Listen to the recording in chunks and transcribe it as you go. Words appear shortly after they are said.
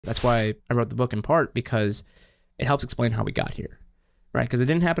That's why I wrote the book in part, because it helps explain how we got here, right? Because it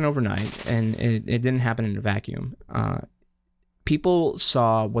didn't happen overnight, and it didn't happen in a vacuum. People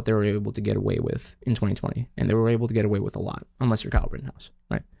saw what they were able to get away with in 2020, and they were able to get away with a lot, unless you're Kyle Rittenhouse,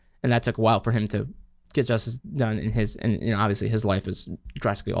 right? And that took a while for him to get justice done in his, and obviously his life is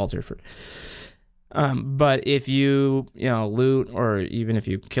drastically altered for. But if you loot, or even if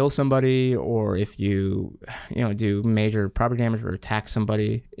you kill somebody, or if you do major property damage or attack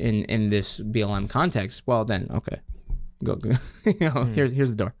somebody in this BLM context, well then okay, go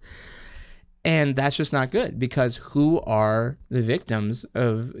here's the door. And that's just not good, because who are the victims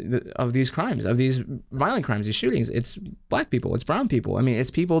of these crimes, of these violent crimes, these shootings? It's black people, it's brown people. I mean,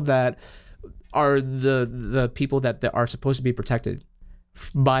 it's people that are the people that are supposed to be protected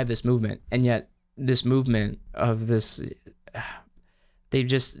by this movement, and yet this movement of this,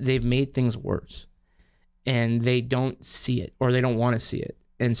 they've made things worse, and they don't see it, or they don't want to see it,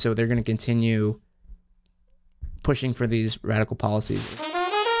 and so they're going to continue pushing for these radical policies.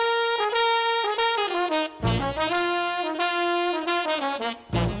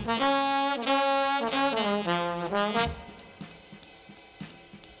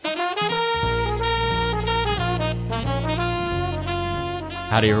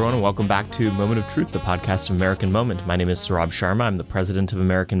 Howdy, everyone, and welcome back to Moment of Truth, the podcast of American Moment. My name is Saurabh Sharma. I'm the president of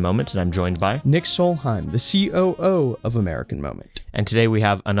American Moment, and I'm joined by Nick Solheim, the COO of American Moment. And today we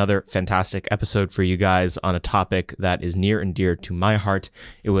have another fantastic episode for you guys on a topic that is near and dear to my heart.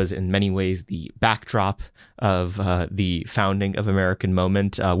 It was in many ways the backdrop of the founding of American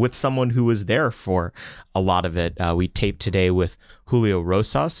Moment, with someone who was there for a lot of it. We taped today with Julio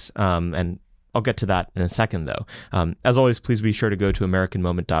Rosas, and I'll get to that in a second, though. As always, please be sure to go to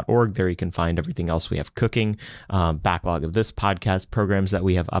AmericanMoment.org. There you can find everything else we have cooking, backlog of this podcast, programs that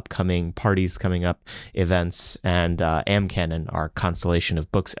we have upcoming, parties coming up, events, and AmCanon, our constellation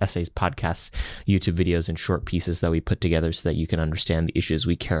of books, essays, podcasts, YouTube videos, and short pieces that we put together so that you can understand the issues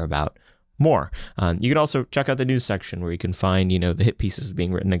we care about more. You can also check out the news section, where you can find, the hit pieces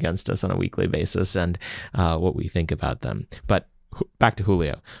being written against us on a weekly basis and what we think about them. But back to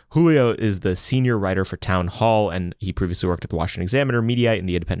Julio. Julio is the senior writer for Townhall, and he previously worked at the Washington Examiner, Mediaite, and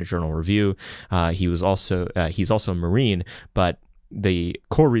the Independent Journal Review. He's also a Marine, but the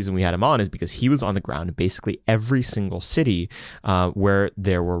core reason we had him on is because he was on the ground in basically every single city where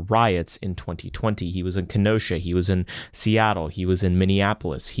there were riots in 2020. He was in Kenosha, he was in Seattle, he was in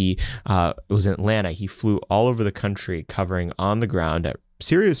Minneapolis, he was in Atlanta. He flew all over the country, covering on the ground at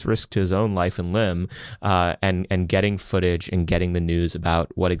serious risk to his own life and limb, and getting footage and getting the news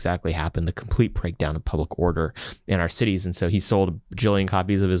about what exactly happened, the complete breakdown of public order in our cities. And so he sold a bajillion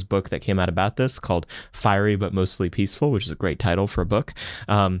copies of his book that came out about this, called Fiery But Mostly Peaceful, which is a great title for a book.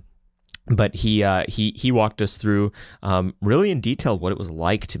 But he walked us through really in detail what it was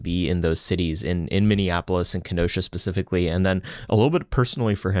like to be in those cities, in Minneapolis and Kenosha specifically, and then a little bit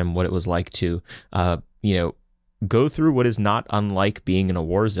personally for him, what it was like to go through what is not unlike being in a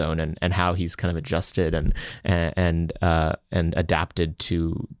war zone, and how he's kind of adjusted and adapted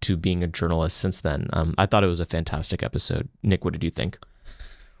to being a journalist since then. I thought it was a fantastic episode. Nick, what did you think?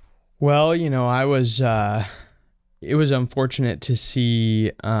 Well, I was it was unfortunate to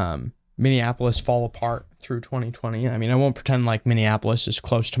see Minneapolis fall apart through 2020. I mean, I won't pretend like Minneapolis is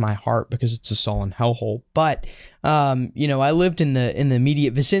close to my heart, because it's a sullen hellhole. But I lived in the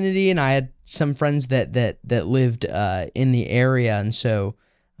immediate vicinity, and I had some friends that lived in the area, and so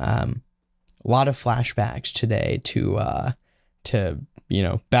a lot of flashbacks today to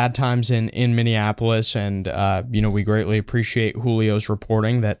bad times in Minneapolis, and we greatly appreciate Julio's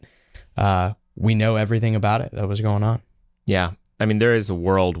reporting that we know everything about it that was going on. Yeah, I mean, there is a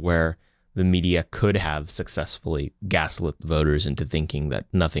world where the media could have successfully gaslit the voters into thinking that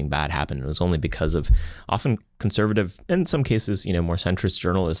nothing bad happened. It was only because of often conservative, in some cases, more centrist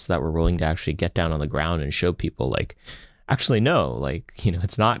journalists that were willing to actually get down on the ground and show people, like, actually, no,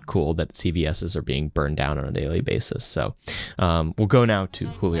 it's not cool that CVSs are being burned down on a daily basis. So we'll go now to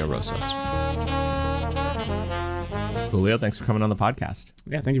Julio Rosas. Julio, thanks for coming on the podcast.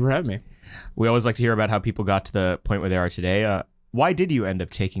 Yeah, thank you for having me. We always like to hear about how people got to the point where they are today. Why did you end up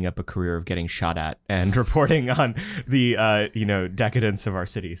taking up a career of getting shot at and reporting on the, decadence of our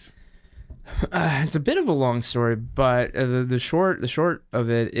cities? It's a bit of a long story, but the short of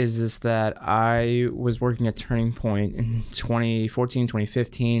it is that I was working at Turning Point in 2014,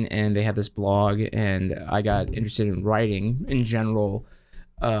 2015, and they had this blog, and I got interested in writing in general,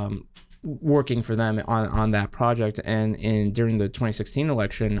 working for them on that project. And during the 2016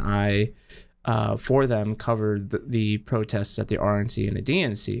 election, I for them covered the protests at the RNC and the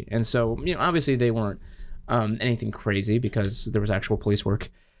DNC. And so, obviously they weren't anything crazy, because there was actual police work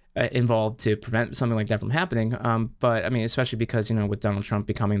involved to prevent something like that from happening. But I mean, especially because, you know, with Donald Trump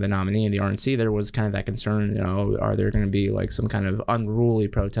becoming the nominee in the RNC, there was kind of that concern, you know, are there going to be like some kind of unruly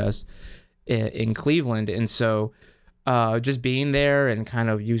protests in Cleveland? And so just being there and kind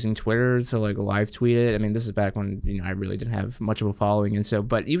of using Twitter to like live tweet it. I mean, this is back when, you know, I really didn't have much of a following. And so,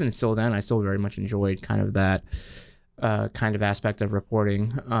 but even still then, I still very much enjoyed kind of that kind of aspect of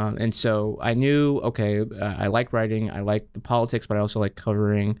reporting. And so I knew, okay, I like writing, I like the politics, but I also like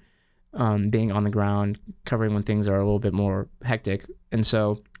covering, being on the ground, covering when things are a little bit more hectic. And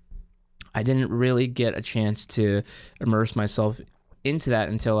so I didn't really get a chance to immerse myself into that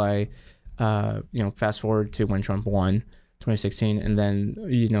until I, you know, fast forward to when Trump won 2016, and then,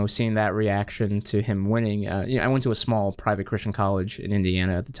 you know, seeing that reaction to him winning. You know, I went to a small private Christian college in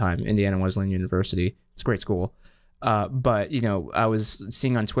Indiana at the time, Indiana Wesleyan University. It's a great school. But, you know, I was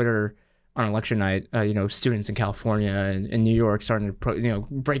seeing on Twitter on election night, you know, students in California and in New York starting to, you know,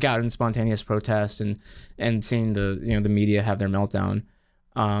 break out in spontaneous protest, and seeing the, you know, the media have their meltdown.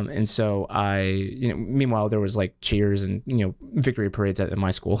 And so you know, meanwhile, there was like cheers and, you know, victory parades at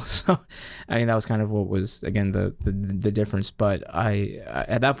my school. So, I mean, that was kind of what was, again, the difference. But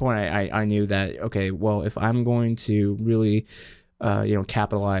at that point, I knew that, okay, well, if I'm going to really, you know,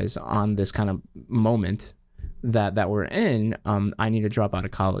 capitalize on this kind of moment that we're in, I need to drop out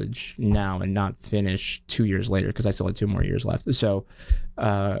of college now and not finish 2 years later, because I still had 2 more years left. So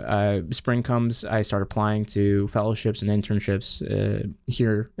spring comes, I start applying to fellowships and internships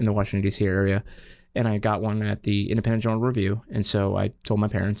here in the Washington, D.C. area, and I got one at the Independent Journal Review. And so I told my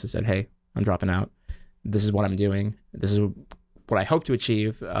parents, I said, hey, I'm dropping out. This is what I'm doing. This is what I hope to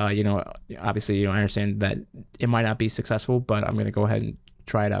achieve. You know, obviously, you know, I understand that it might not be successful, but I'm going to go ahead and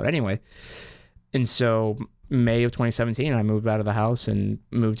try it out anyway. And so May of 2017, I moved out of the house and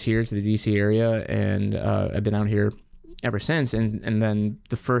moved here to the DC area, and I've been out here ever since. And then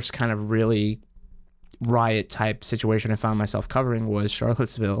the first kind of really riot type situation I found myself covering was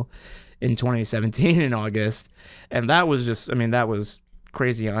Charlottesville in 2017 in August. And that was just, I mean, that was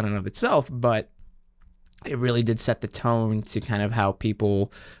crazy on and of itself, but it really did set the tone to kind of how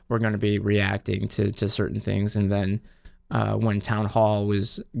people were going to be reacting to certain things. And then when Townhall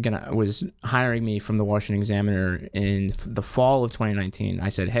was hiring me from the Washington Examiner in the fall of 2019, I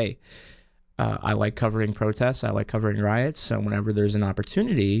said, hey, I like covering protests, I like covering riots, so whenever there's an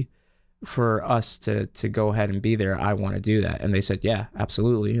opportunity for us to go ahead and be there, I want to do that. And they said, yeah,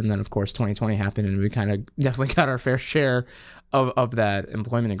 absolutely. And then, of course, 2020 happened, and we kind of definitely got our fair share of that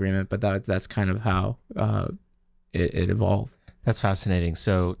employment agreement, but that's kind of how it evolved. That's fascinating.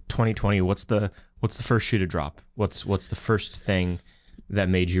 So 2020, what's the first shoe to drop? What's the first thing that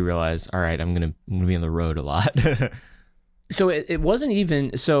made you realize, all right, I'm gonna be on the road a lot? So it wasn't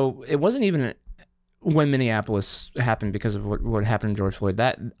even when Minneapolis happened, because of what happened to George Floyd.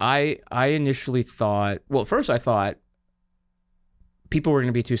 That I initially thought, well, first I thought people were going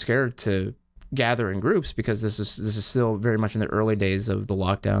to be too scared to gather in groups, because this is still very much in the early days of the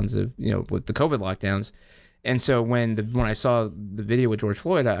lockdowns, of, you know, with the COVID lockdowns. And so when I saw the video with George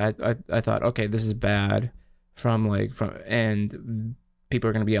Floyd, I thought, okay, this is bad, and people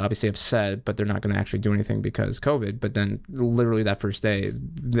are going to be obviously upset, but they're not going to actually do anything because COVID. But then literally that first day,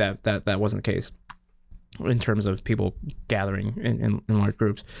 that wasn't the case in terms of people gathering in large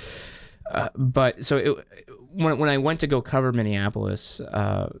groups. But so when I went to go cover Minneapolis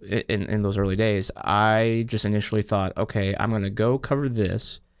in those early days, I just initially thought, okay, I'm going to go cover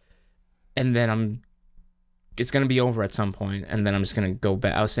this, and then it's going to be over at some point, and then I'm just going to go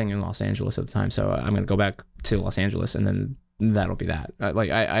back. I was staying in Los Angeles at the time, so I'm going to go back to Los Angeles, and then that'll be that.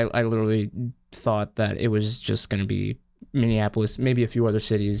 I literally thought that it was just going to be Minneapolis, maybe a few other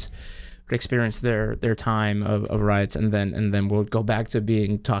cities would experience their time of riots, and then we'll go back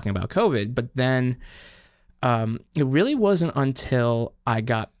to talking about COVID. But then it really wasn't until I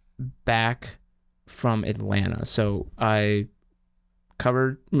got back from Atlanta. So I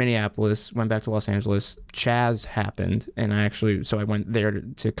covered Minneapolis, went back to Los Angeles. Chaz happened, and I went there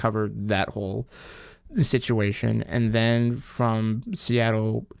to cover that whole situation. And then from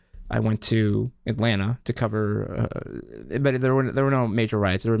Seattle, I went to Atlanta to cover, but there were no major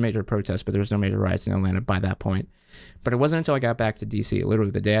riots. There were major protests, but there was no major riots in Atlanta by that point. But it wasn't until I got back to DC,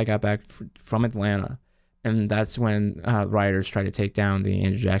 literally the day I got back from Atlanta, and that's when rioters tried to take down the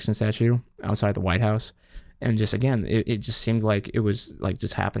Andrew Jackson statue outside the White House. And just, again, it just seemed like it was like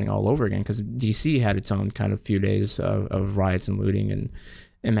just happening all over again, because DC had its own kind of few days of riots and looting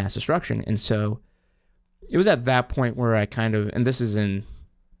and mass destruction. And so it was at that point where I kind of, and this is in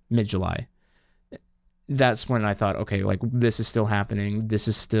mid-July, that's when I thought, okay, like, this is still happening. This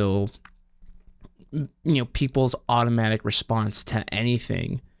is still, you know, people's automatic response to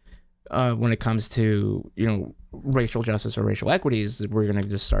anything when it comes to, you know, racial justice or racial equities, we're going to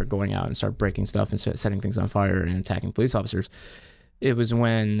just start going out and start breaking stuff and setting things on fire and attacking police officers. It was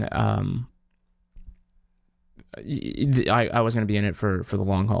when I was going to be in it for the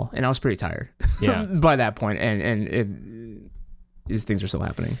long haul, and I was pretty tired by that point, and these things are still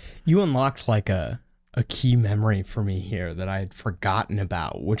happening. You unlocked like a key memory for me here that I had forgotten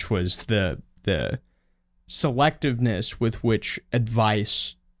about, which was the selectiveness with which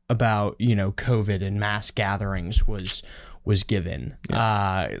advice about, you know, COVID and mass gatherings was given.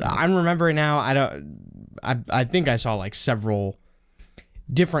 I'm remembering now. I think I saw like several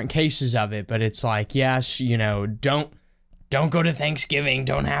different cases of it, but it's like, yes, you know, don't go to Thanksgiving,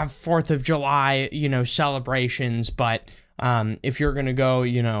 don't have 4th of July, you know, celebrations, but if you're gonna go,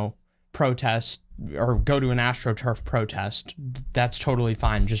 you know, protest or go to an AstroTurf protest, that's totally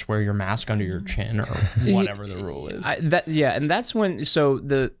fine. Just wear your mask under your chin or whatever the rule is. And that's when. So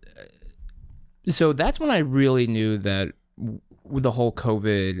that's when I really knew that the whole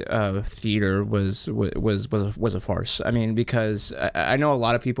COVID theater was a farce. I mean, because I know a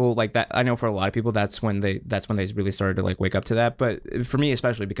lot of people like that. I know for a lot of people that's when they really started to like wake up to that. But for me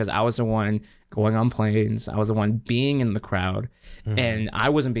especially, because I was the one going on planes, I was the one being in the crowd, and I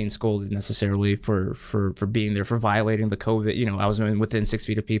wasn't being scolded necessarily for being there, for violating the COVID. You know, I was within 6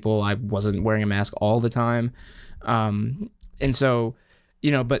 feet of people. I wasn't wearing a mask all the time, and so. You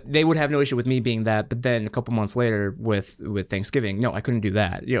know, but they would have no issue with me being that. But then a couple months later with Thanksgiving, no, I couldn't do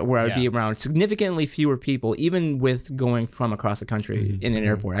that. You know, where I would be around significantly fewer people, even with going from across the country in an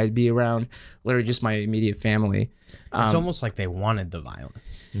airport. I'd be around literally just my immediate family. It's almost like they wanted the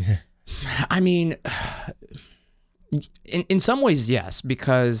violence. I mean, in some ways, yes,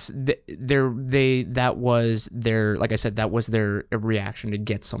 because that was their, like I said, that was their reaction to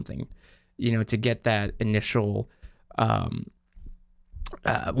get something, you know, to get that initial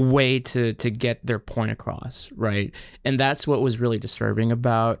way to get their point across, right? And that's what was really disturbing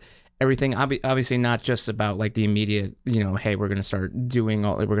about everything. Obviously, not just about like the immediate, you know, hey, we're gonna start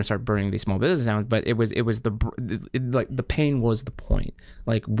burning these small businesses down, but it was the pain was the point.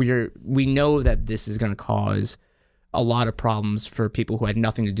 Like we know that this is gonna cause a lot of problems for people who had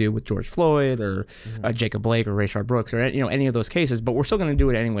nothing to do with George Floyd or Jacob Blake or Rayshard Brooks or, you know, any of those cases, but we're still going to do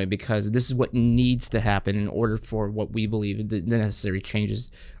it anyway because this is what needs to happen in order for what we believe the necessary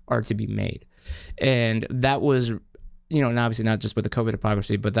changes are to be made. And that was, you know, and obviously not just with the COVID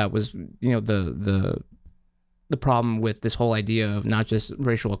hypocrisy, but that was, you know, the problem with this whole idea of not just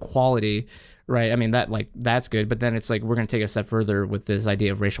racial equality, right? I mean, that's good, but then it's like we're going to take a step further with this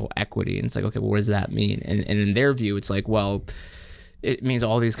idea of racial equity, and it's like, okay, well, what does that mean? And in their view, it's like, well, it means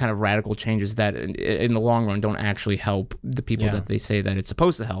all these kind of radical changes that in the long run don't actually help the people that they say that it's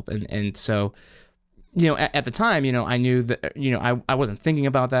supposed to help. And so, you know, at the time, you know, I knew that, you know, I wasn't thinking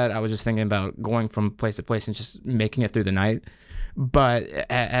about that. I was just thinking about going from place to place and just making it through the night. But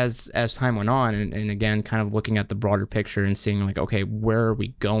as time went on, and again, kind of looking at the broader picture and seeing like, okay, where are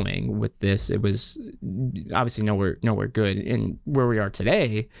we going with this? It was obviously nowhere good. And where we are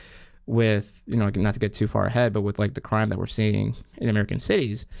today with, you know, not to get too far ahead, but with like the crime that we're seeing in American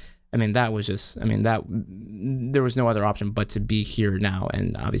cities, I mean, that was just, I mean, that there was no other option but to be here now.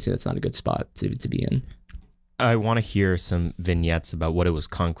 And obviously that's not a good spot to be in. I want to hear some vignettes about what it was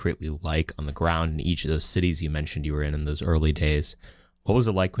concretely like on the ground in each of those cities you mentioned you were in those early days. What was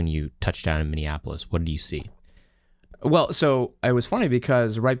it like when you touched down in Minneapolis? What did you see? Well, so it was funny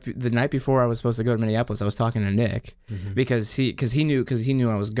because the night before I was supposed to go to Minneapolis, I was talking to Nick because he knew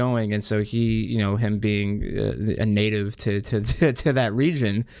I was going, and so he, you know, him being a native to that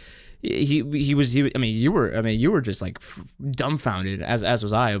region, you were just like dumbfounded, as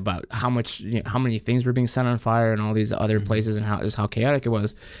was I, about how many things were being set on fire in all these other places and how chaotic it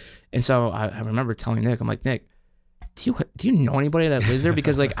was. And so I remember telling Nick, I'm like, Nick, do you know anybody that lives there?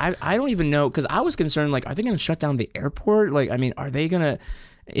 Because like I don't even know, because I was concerned, like, are they gonna shut down the airport? Like, I mean, are they gonna,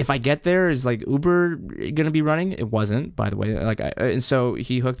 if I get there, is like Uber gonna be running? It wasn't, by the way. And so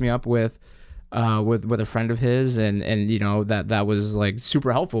he hooked me up with a friend of his, and you know, that was like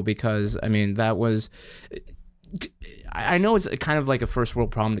super helpful, because I mean, that was, I know it's kind of like a first world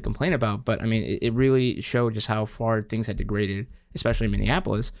problem to complain about, but I mean, it really showed just how far things had degraded, especially in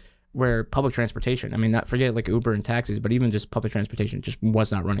Minneapolis, where public transportation, I mean, not forget like Uber and taxis, but even just public transportation just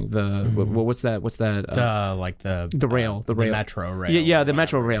was not running. What's that? The rail, the metro rail. Yeah, the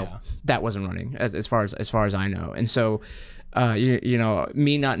metro rail, that wasn't running as far as I know. And so, you know,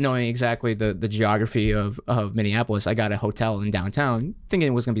 me not knowing exactly the geography of Minneapolis, I got a hotel in downtown thinking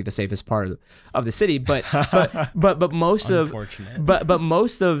it was going to be the safest part of the city, but most of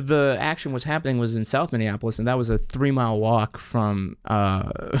most of the action was happening was in South Minneapolis, and that was a 3-mile walk from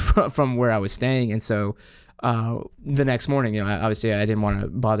where I was staying. And so the next morning, you know, obviously I didn't want to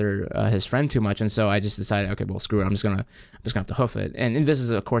bother his friend too much, and so I just decided, okay, well, screw it, I'm just gonna have to hoof it. And this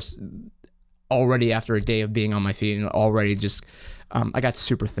is, of course, already after a day of being on my feet, and already just I got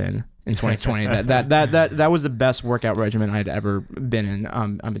super thin in 2020. that was the best workout regimen I'd ever been in.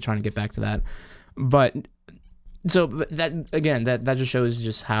 I've been trying to get back to that, but so that again, that just shows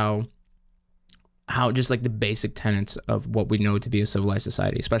just how just like the basic tenets of what we know to be a civilized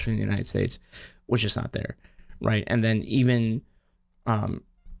society, especially in the United States, was just not there, right? And then even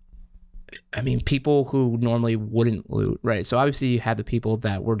I mean, people who normally wouldn't loot, right? So obviously you had the people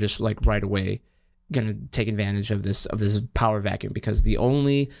that were just like right away gonna take advantage of this power vacuum, because the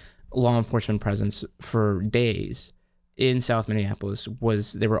only law enforcement presence for days in South Minneapolis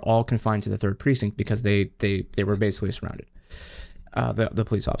was they were all confined to the 3rd precinct because they were basically surrounded, the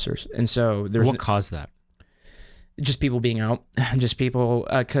police officers. And so there's what caused that? Just people being out, just people,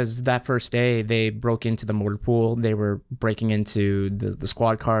 because that first day they broke into the motor pool. They were breaking into the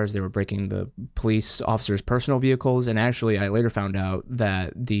squad cars. They were breaking the police officers' personal vehicles. And actually, I later found out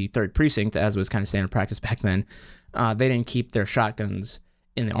that the 3rd precinct, as was kind of standard practice back then, they didn't keep their shotguns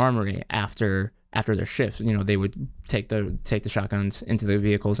in the armory after their shift. You know, they would take the shotguns into the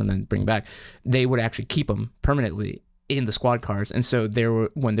vehicles and then bring back. They would actually keep them permanently in the squad cars. And so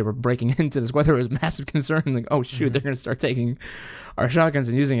when they were breaking into the squad, there was massive concern, like, oh shoot, they're going to start taking our shotguns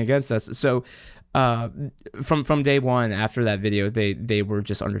and using against us. So from day one after that video, they were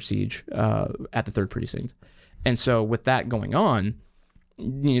just under siege at the 3rd precinct. And so with that going on,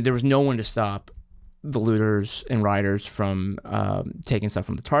 you know, there was no one to stop the looters and rioters from taking stuff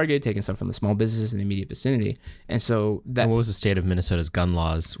from the Target, taking stuff from the small businesses in the immediate vicinity. And so that... And what was the state of Minnesota's gun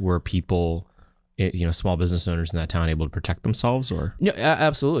laws? Were people, you know, small business owners in that town able to protect themselves, or? No,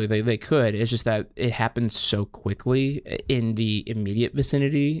 absolutely. They could. It's just that it happened so quickly in the immediate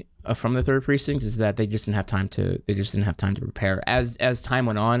vicinity from the 3rd precinct, is that they just didn't have time to prepare. As time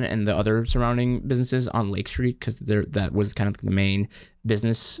went on, and the other surrounding businesses on Lake Street, because that was kind of the main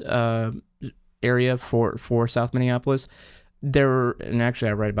business area for South Minneapolis. And actually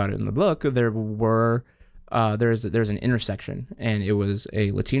I write about it in the book, there's an intersection, and it was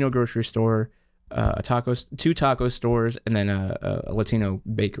a Latino grocery store, two taco stores, and then a Latino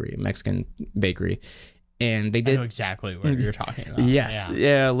bakery, a Mexican bakery. And they did... I know exactly what you're talking about. Yes.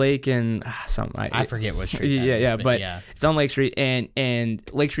 Yeah, Lake and something. I forget what street that is, but it's on Lake Street, and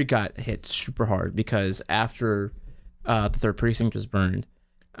Lake Street got hit super hard because after the 3rd precinct was burned,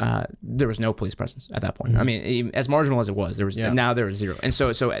 there was no police presence at that point. I mean, as marginal as it was, now there was zero. And so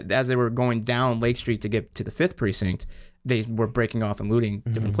as they were going down Lake Street to get to the 5th precinct, they were breaking off and looting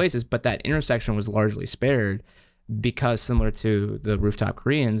different places, but that intersection was largely spared because, similar to the rooftop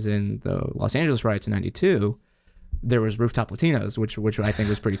Koreans in the Los Angeles riots in '92, there was rooftop Latinos, which I think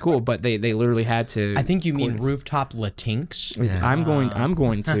was pretty cool. But they literally had to... I think you mean rooftop Latinx. Yeah. I'm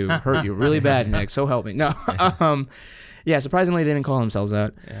going to hurt you really bad, Nick. So help me. No. Yeah, surprisingly, they didn't call themselves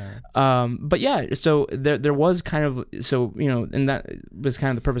that. Yeah. But yeah, so there was kind of... So, you know, and that was kind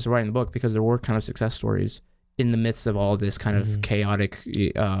of the purpose of writing the book, because there were kind of success stories in the midst of all this kind of chaotic,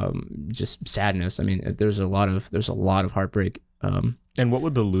 just sadness. I mean, there's a lot of heartbreak. And what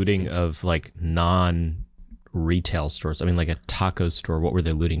would the looting of like non-retail stores? I mean, like a taco store. What were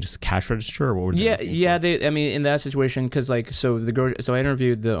they looting? Just a cash register, or what were they? Yeah. I mean, in that situation, because like, so I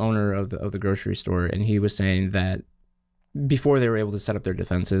interviewed the owner of the grocery store, and he was saying that before they were able to set up their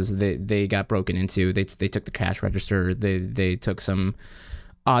defenses, they got broken into. They took the cash register. They took some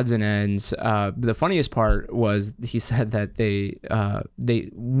odds and ends. The funniest part was he said that they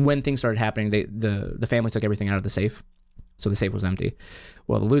when things started happening, the family took everything out of the safe, so the safe was empty.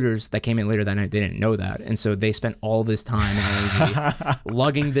 Well, the looters that came in later that night, they didn't know that, and so they spent all this time and energy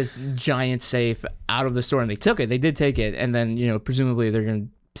lugging this giant safe out of the store, and they took it. They did take it, and then, you know, presumably they're gonna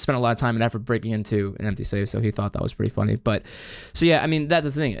spent a lot of time and effort breaking into an empty safe, so he thought that was pretty funny. But so yeah, I mean, that's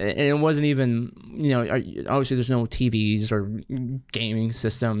the thing, and it wasn't even, you know, obviously there's no TVs or gaming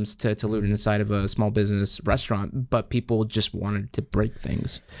systems to loot inside of a small business restaurant, but people just wanted to break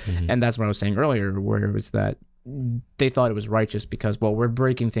things. And that's what I was saying earlier, where it was that they thought it was righteous because, well, we're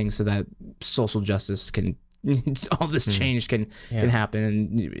breaking things so that social justice can all this change can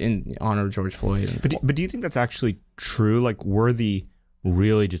happen in honor of George Floyd. But do you think that's actually true? Like, were the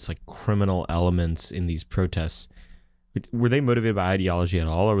really just like criminal elements in these protests Were they motivated by ideology at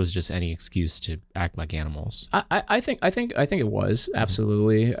all, or was it just any excuse to act like animals? I think it was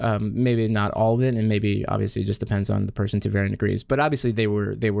absolutely, maybe not all of it, and maybe obviously it just depends on the person to varying degrees. But obviously they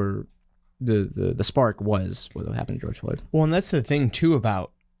were the spark was what happened to George Floyd. Well, and that's the thing too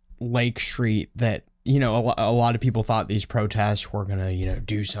about Lake Street, that a lot of people thought these protests were gonna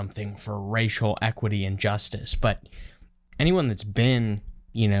do something for racial equity and justice, but anyone that's been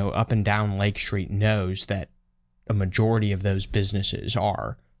up and down Lake Street knows that a majority of those businesses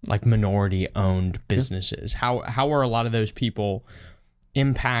are like minority-owned businesses. How are a lot of those people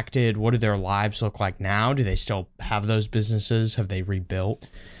impacted? What do their lives look like now? Do they still have those businesses? Have they rebuilt?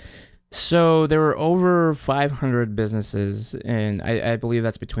 So there were over 500 businesses, and I believe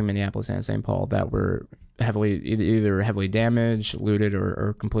that's between Minneapolis and St. Paul, that were either heavily damaged, looted,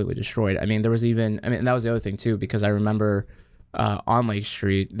 or completely destroyed. I mean, there was that was the other thing too, because I remember on Lake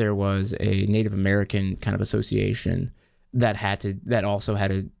Street there was a Native American kind of association that also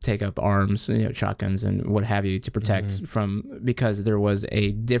had to take up arms, shotguns and what have you, to protect because there was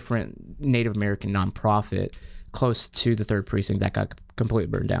a different Native American nonprofit close to the 3rd precinct that got completely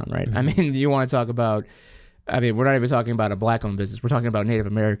burned down, right? I mean, you want to talk about, we're not even talking about a black-owned business. We're talking about Native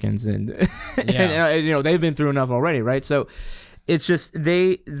Americans, and, and they've been through enough already, right? So it's just from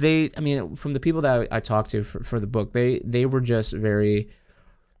the people that I talked to for the book, they were just very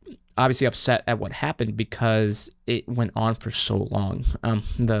obviously upset at what happened because it went on for so long.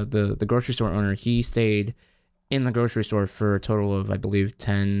 The grocery store owner, he stayed in the grocery store for a total of, I believe,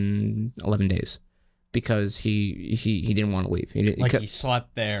 10, 11 days. Because he didn't want to leave. He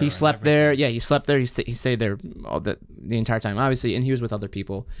slept there. He slept there. Yeah, he slept there. He stayed there the entire time, obviously, and he was with other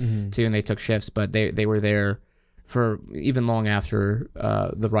people too, and they took shifts. But they were there for even long after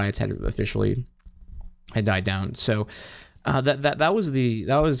the riots had officially died down. So that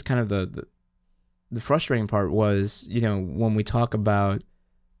was kind of the frustrating part was,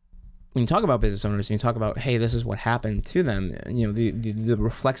 when you talk about business owners and you talk about, hey, this is what happened to them, the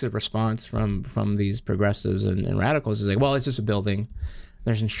reflexive response from these progressives and radicals is like, well, it's just a building,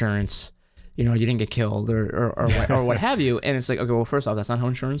 there's insurance, you didn't get killed or what have you. And it's like, okay, well, first off, that's not how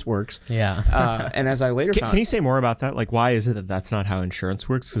insurance works. Yeah. And as I later found, can you say more about that? Like, why is it that that's not how insurance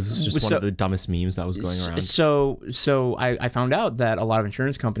works? Because it's just one of the dumbest memes that was going around. So I found out that a lot of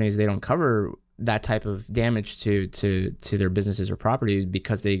insurance companies, they don't cover that type of damage to their businesses or property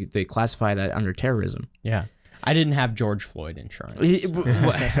because they classify that under terrorism. Yeah. I didn't have George Floyd insurance.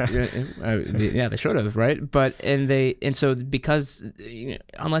 Yeah, they should have, right? And so because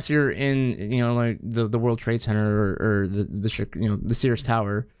unless you're in like the World Trade Center or the Sears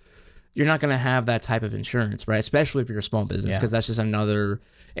Tower, you're not going to have that type of insurance, right? Especially if you're a small business, because that's just another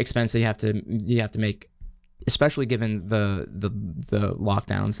expense that you have to make. Especially given the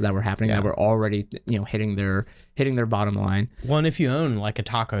lockdowns that were happening, that were already hitting their bottom line. Well, and if you own like a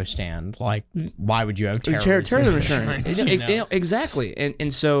taco stand, like why would you have terrorism insurance? Exactly,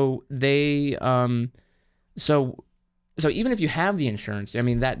 and so they so even if you have the insurance, I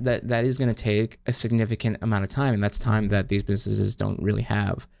mean that is going to take a significant amount of time, and that's time that these businesses don't really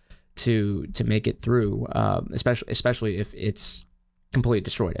have to make it through, especially if it's completely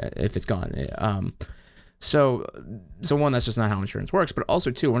destroyed, if it's gone. So one, that's just not how insurance works, but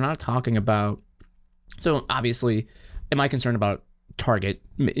also two, we're not talking about, so obviously, am I concerned about Target,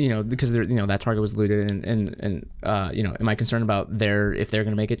 because that Target was looted and am I concerned about if they're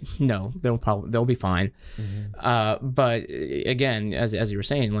going to make it? No, they'll be fine. But again, as you were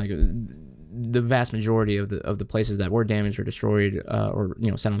saying, like the vast majority of the places that were damaged or destroyed or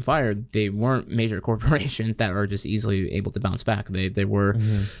set on fire, they weren't major corporations that are just easily able to bounce back. They were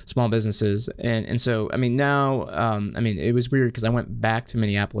small businesses, and so now it was weird because I went back to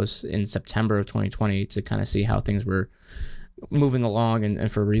Minneapolis in September of 2020 to kind of see how things were moving along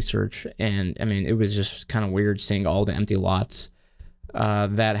and for research, and it was just kind of weird seeing all the empty lots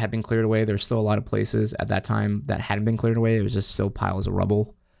that had been cleared away. There's still a lot of places at that time that hadn't been cleared away. It was just still piles of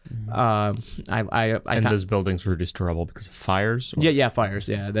rubble. Those buildings were reduced to rubble because of fires? Or? Yeah, fires.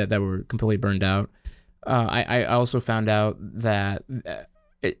 Yeah, that were completely burned out. I also found out that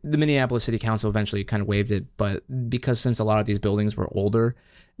the Minneapolis City Council eventually kind of waived it, but because since a lot of these buildings were older,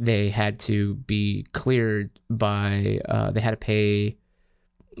 they had to be cleared by. They had to pay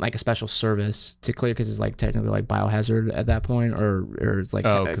like a special service to clear because it's like technically like biohazard at that point, or it's like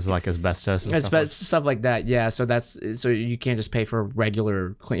because like asbestos and stuff like that. Yeah, so you can't just pay for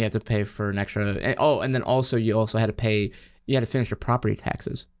regular clean. You have to pay for an extra. And then also you also had to pay. You had to finish your property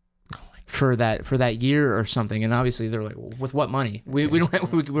taxes for that year or something. And obviously they're like, with what money? We're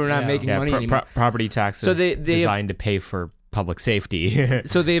not making money anymore. Property taxes. So they designed to pay for public safety.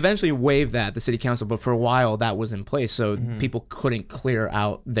 So they eventually waived that, the city council, but for a while that was in place. So people couldn't clear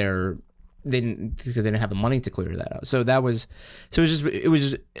out they didn't have the money to clear that out. So it was just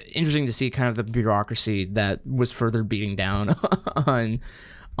interesting to see kind of the bureaucracy that was further beating down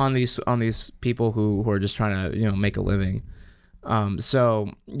on these people who are just trying to make a living.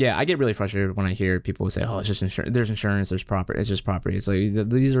 So yeah, I get really frustrated when I hear people say, "Oh, it's just insurance. There's insurance. There's property. It's just property." It's like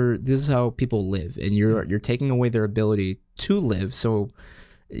this is how people live, and you're taking away their ability to live. So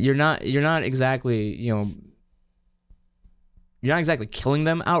you're not exactly you're not exactly killing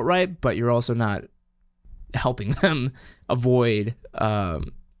them outright, but you're also not helping them avoid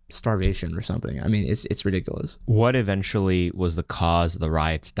starvation or something. I mean, it's ridiculous. What eventually was the cause of the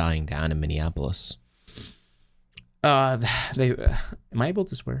riots dying down in Minneapolis? Am I able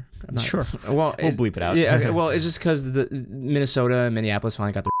to swear? I'm not, sure. Well, we'll bleep it out. Yeah. Okay, well, it's just because the Minnesota and Minneapolis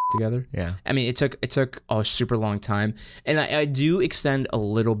finally got their together. Yeah. I mean, it took a super long time, and I do extend a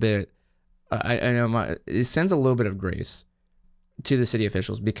little bit. I know it sends a little bit of grace to the city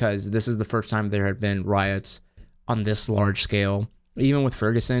officials, because this is the first time there had been riots on this large scale. Even with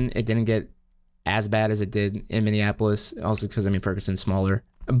Ferguson, it didn't get as bad as it did in Minneapolis. Also, because Ferguson's smaller.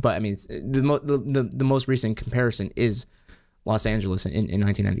 But I mean, the most recent comparison is Los Angeles in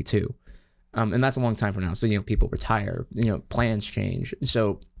 1992, and that's a long time from now. So people retire, plans change,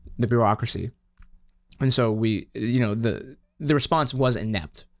 so the bureaucracy, and so the response was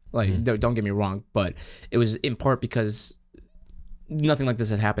inept. Like don't get me wrong, but it was in part because nothing like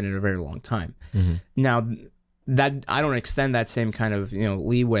this had happened in a very long time. Now that I don't extend that same kind of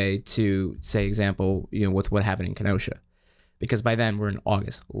leeway to, say, example with what happened in Kenosha. Because by then we're in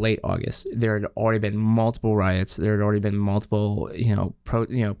August, late August. There had already been multiple riots. There had already been multiple,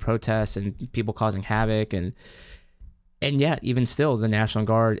 protests and people causing havoc, and yet even still, the National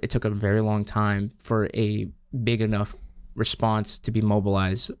Guard. It took a very long time for a big enough response to be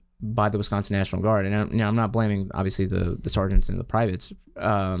mobilized by the Wisconsin National Guard. And I'm not blaming obviously the sergeants and the privates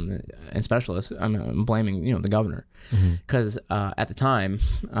and specialists. I'm blaming the governor, because at the time,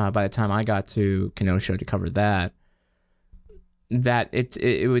 by the time I got to Kenosha to cover that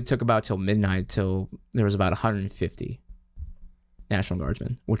it took about till midnight till there was about 150 National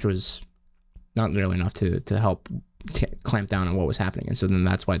Guardsmen, which was not nearly enough to help clamp down on what was happening. And so then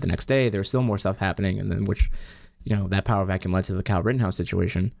that's why the next day there was still more stuff happening, and then which that power vacuum led to the Kyle Rittenhouse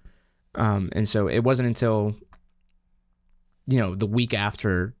situation. And so it wasn't until the week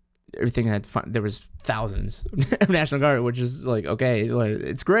after everything there was thousands of National Guard, which is like, okay, like,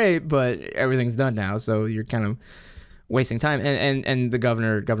 it's great, but everything's done now, so you're kind of wasting time. And the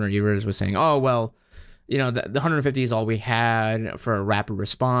Governor Evers was saying, oh, well, the 150 is all we had for a rapid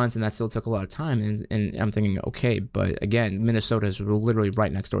response, and that still took a lot of time. And I'm thinking, okay, but again, Minnesota is literally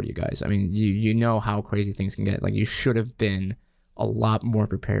right next door to you guys. I mean, you know how crazy things can get. Like, you should have been a lot more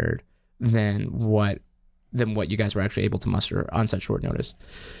prepared than what you guys were actually able to muster on such short notice.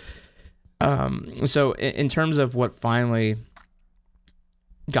 So in terms of what finally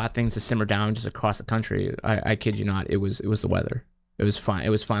got things to simmer down just across the country, I kid you not, it was the weather. It was fine. It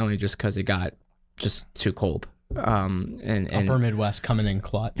was finally just because it got just too cold. And Upper Midwest coming in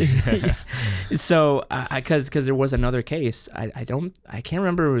clutch. So because there was another case, I can't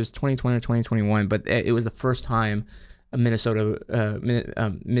remember if it was 2020 or 2021, but it was the first time a Minneapolis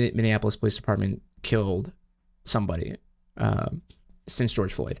Police Department killed somebody since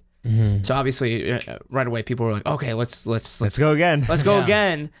George Floyd. So obviously, right away, people were like, "Okay, let's go again. Let's go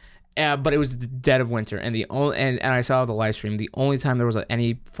again." But it was the dead of winter, and and I saw the live stream. The only time there was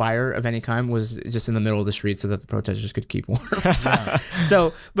any fire of any kind was just in the middle of the street, so that the protesters could keep warm.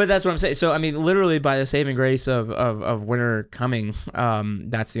 So, but that's what I'm saying. So, I mean, literally, by the saving grace of winter coming,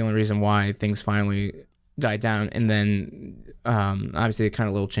 that's the only reason why things finally died down. And then obviously it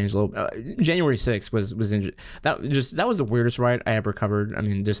kind of changed a little. January 6th was that was the weirdest riot I ever covered, I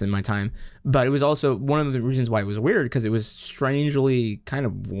mean, just in my time. But it was also one of the reasons why it was weird, because it was strangely kind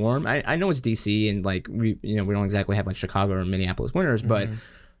of warm. I know it's DC, and like we don't exactly have like Chicago or Minneapolis winters, but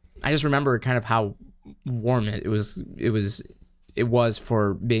I just remember kind of how warm it was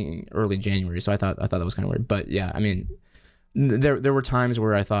for being early January. So I thought that was kind of weird. But yeah, I mean, there were times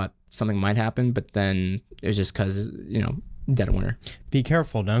where I thought something might happen, but then it was just because dead of winter. Be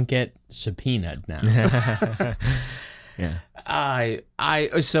careful, don't get subpoenaed now. Yeah.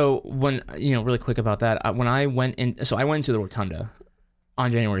 So when really quick about that, when I went into the rotunda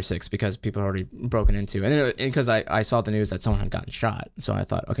on January 6th, because people had already broken into, and because I saw the news that someone had gotten shot, so I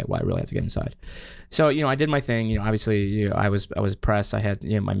thought, okay, well, I really have to get inside. So I did my thing. Obviously, I was press. I had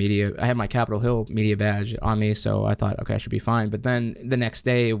my media. I had my Capitol Hill media badge on me, so I thought, okay, I should be fine. But then the next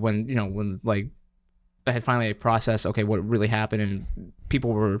day, when like I had finally processed, okay, what really happened, and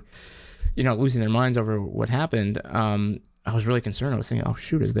people were, losing their minds over what happened. I was really concerned. I was thinking, oh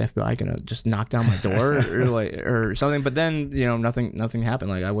shoot, is the FBI gonna just knock down my door or something? But then, nothing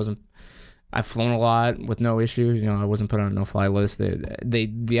happened. Like I've flown a lot with no issues. I wasn't put on a no-fly list. The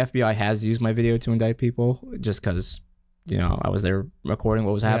FBI has used my video to indict people just because, I was there recording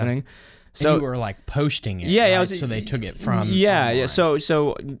what was happening. So and you were like posting it, yeah, right? So they took it from yeah. So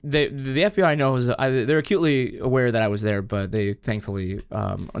the FBI knows, they're acutely aware that I was there, but they thankfully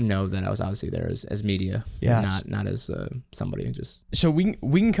know that I was obviously there as media, not as somebody. Just so we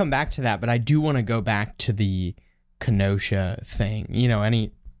can come back to that, but I do want to go back to the Kenosha thing.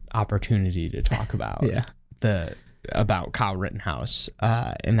 Any opportunity to talk about about Kyle Rittenhouse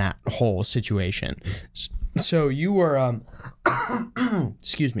in that whole situation. So you were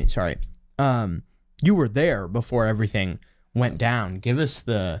excuse me, sorry. You were there before everything went down. Give us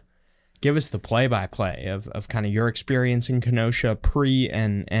the play-by-play of kind of your experience in Kenosha pre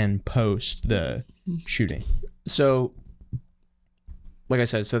and post the shooting. So, like I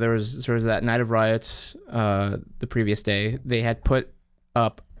said, there was that night of riots the previous day. They had put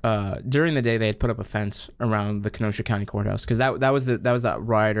up during the day they had put up a fence around the Kenosha County Courthouse, because that was that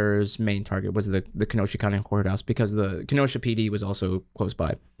rioters' main target was the Kenosha County Courthouse, because the Kenosha PD was also close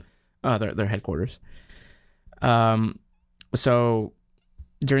by. Their headquarters. So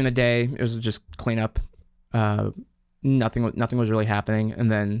during the day, it was just cleanup. Nothing was really happening,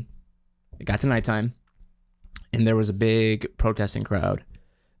 and then it got to nighttime, and there was a big protesting crowd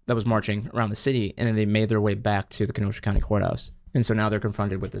that was marching around the city, and then they made their way back to the Kenosha County Courthouse, and so now they're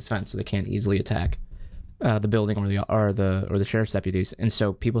confronted with this fence, so they can't easily attack the building or the sheriff's deputies, and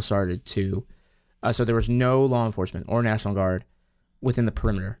so people started to. So there was no law enforcement or National Guard within the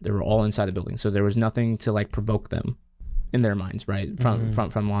perimeter. They were all inside the building, so there was nothing to like provoke them in their minds, right,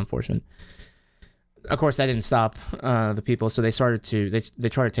 from law enforcement. Of course, that didn't stop the people, so they started to they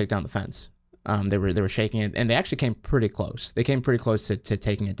tried to take down the fence. They were shaking it, and they actually came pretty close. They came pretty close to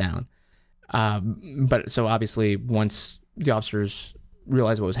taking it down. But so obviously, once the officers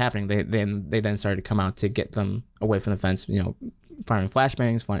realized what was happening, they then started to come out to get them away from the fence. Firing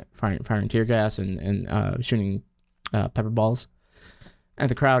flashbangs, firing tear gas, and shooting pepper balls at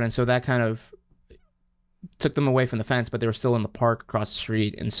the crowd, and so that kind of took them away from the fence, but they were still in the park across the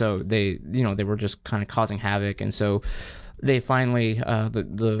street, and so they were just kind of causing havoc, and so they finally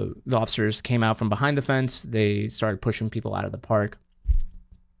the officers came out from behind the fence. They started pushing people out of the park,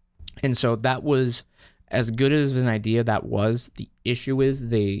 and so that was as good as an idea that was. The issue is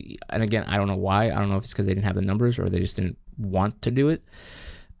and again, I don't know why. I don't know if it's because they didn't have the numbers or they just didn't want to do it.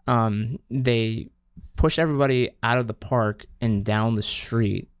 They pushed everybody out of the park and down the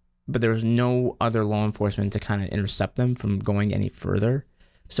street, but there was no other law enforcement to kind of intercept them from going any further.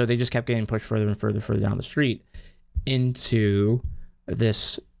 So they just kept getting pushed further and further down the street into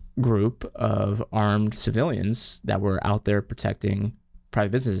this group of armed civilians that were out there protecting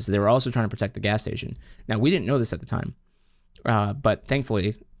private businesses. They were also trying to protect the gas station. Now, we didn't know this at the time, but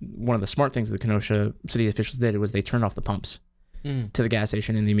thankfully, one of the smart things the Kenosha city officials did was they turned off the pumps to the gas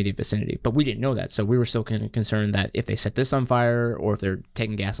station in the immediate vicinity. But we didn't know that, so we were still kind of concerned that if they set this on fire, or if they're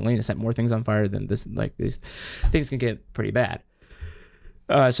taking gasoline to set more things on fire, then these things can get pretty bad.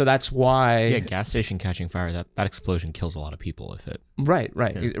 So that's why gas station catching fire, that explosion kills a lot of people if it right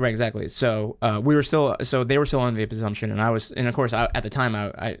exactly. So they were still under the assumption, and of course at the time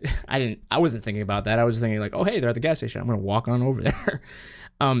I wasn't thinking about that. I was thinking like, oh hey, they're at the gas station, I'm gonna walk on over there.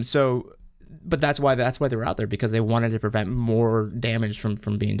 But that's why they were out there, because they wanted to prevent more damage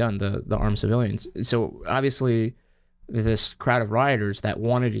from being done, the armed civilians. So obviously this crowd of rioters that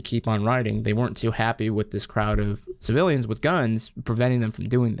wanted to keep on rioting, they weren't too happy with this crowd of civilians with guns preventing them from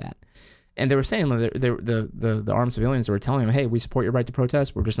doing that. And they were saying, the armed civilians were telling them, hey, we support your right to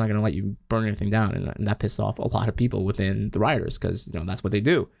protest, we're just not going to let you burn anything down. And that pissed off a lot of people within the rioters, because that's what they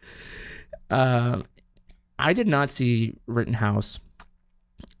do. I did not see Rittenhouse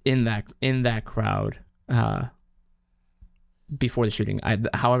in that crowd before the shooting.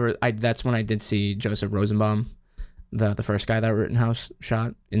 However, that's when I did see Joseph Rosenbaum, the first guy that Rittenhouse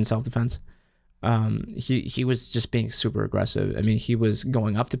shot in self-defense. He was just being super aggressive. I mean, he was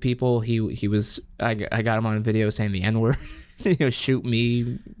going up to people. He was I got him on video saying the N-word, shoot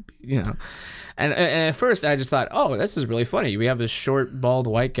me, And at first I just thought, oh, this is really funny. We have this short, bald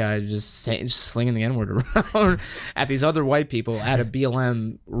white guy just slinging the N-word around at these other white people at a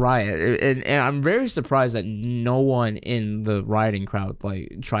BLM riot. And I'm very surprised that no one in the rioting crowd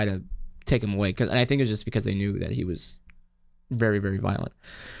tried to take him away. And I think it was just because they knew that he was very, very violent.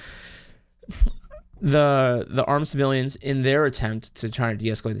 the armed civilians, in their attempt to try to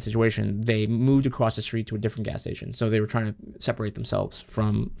de-escalate the situation, they moved across the street to a different gas station. So they were trying to separate themselves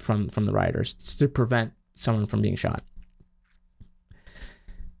from the rioters to prevent someone from being shot.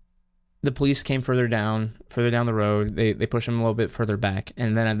 The police came further down the road. They pushed them a little bit further back.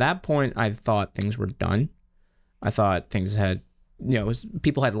 And then at that point, I thought things were done. I thought things had,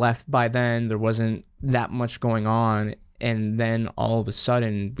 people had left by then. There wasn't that much going on. And then all of a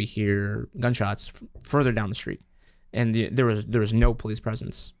sudden, we hear gunshots further down the street. And there was no police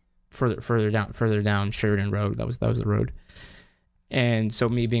presence further down Sheridan Road. That was the road. And so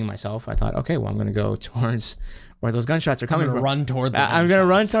me being myself, I thought, okay, well, I'm going to go towards where those gunshots are coming from. I'm going to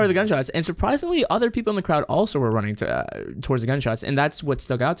run toward the gunshots. And surprisingly, other people in the crowd also were running towards the gunshots. And that's what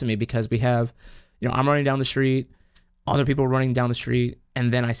stuck out to me, because we have, I'm running down the street, other people running down the street,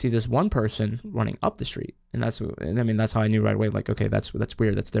 and then I see this one person running up the street. And that's how I knew right away, like, okay, that's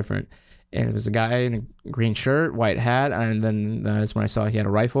weird, that's different. And it was a guy in a green shirt, white hat, and then that's when I saw he had a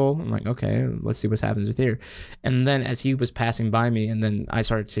rifle. I'm like, okay, let's see what happens with here. And then as he was passing by me, and then I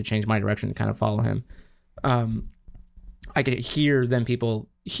started to change my direction to kind of follow him, I could hear then people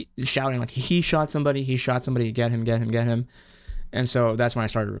shouting like, he shot somebody, get him. And so that's when I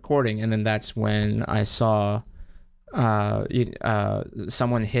started recording. And then that's when I saw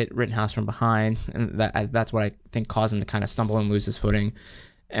someone hit Rittenhouse from behind, and that's what I think caused him to kind of stumble and lose his footing.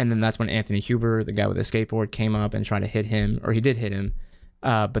 And then that's when Anthony Huber, the guy with the skateboard, came up and tried to hit him, or he did hit him.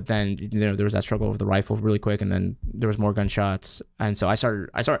 But then there was that struggle with the rifle really quick, and then there was more gunshots, and so I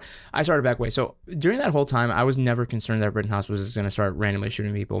started back away. So during that whole time, I was never concerned that Rittenhouse was going to start randomly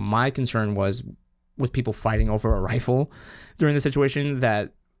shooting people. My concern was with people fighting over a rifle during the situation,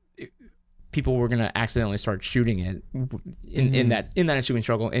 that people were going to accidentally start shooting it in that ensuing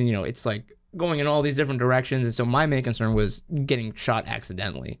struggle, and it's like going in all these different directions. And so my main concern was getting shot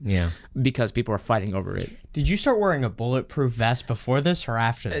accidentally. Yeah. Because people are fighting over it. Did you start wearing a bulletproof vest before this or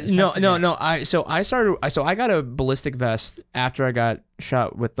after this? No. I got a ballistic vest after I got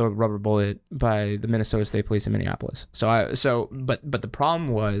shot with the rubber bullet by the Minnesota State Police in Minneapolis. But the problem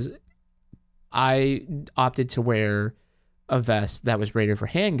was I opted to wear a vest that was rated for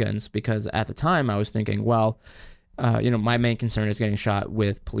handguns, because at the time I was thinking, well, my main concern is getting shot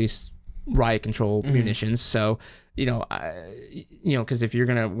with police riot control munitions. So, because if you're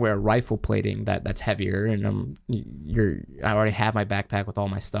gonna wear rifle plating that's heavier, and I already have my backpack with all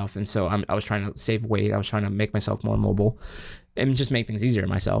my stuff, and so I was trying to save weight. I was trying to make myself more mobile and just make things easier on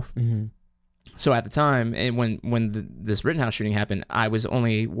myself. So at the time, and when this Rittenhouse shooting happened, I was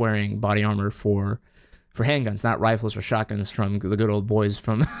only wearing body armor for handguns, not rifles or shotguns from the good old boys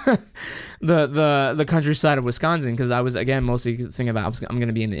from the countryside of Wisconsin, because I was, again, mostly thinking about I'm going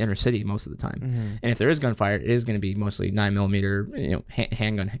to be in the inner city most of the time. And if there is gunfire, it is going to be mostly 9mm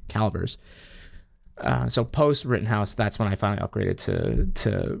handgun calibers. So post Rittenhouse, that's when I finally upgraded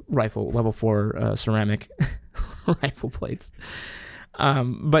to rifle level 4 ceramic rifle plates.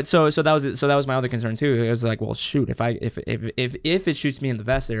 But so that was it. So that was my other concern too. It was like, well, shoot, if it shoots me in the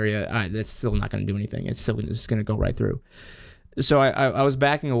vest area, that's still not going to do anything. It's still just going to go right through. So I was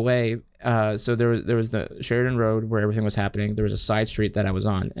backing away. So there was the Sheridan Road where everything was happening. There was a side street that I was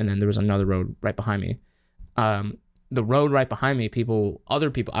on, and then there was another road right behind me. The road right behind me,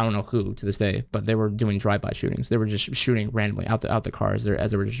 other people, I don't know who to this day, but they were doing drive-by shootings. They were just shooting randomly out the cars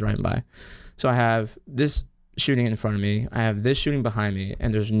as they were just driving by. So I have this shooting in front of me, I have this shooting behind me,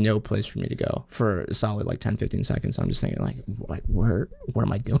 and there's no place for me to go for a solid like 10-15 seconds. I'm just thinking like where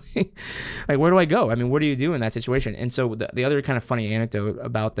am I doing? Like, where do I go? I mean, what do you do in that situation? And so the other kind of funny anecdote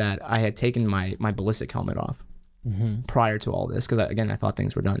about that, I had taken my ballistic helmet off prior to all this, because again, I thought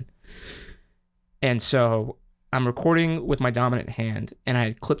things were done. And so I'm recording with my dominant hand, and I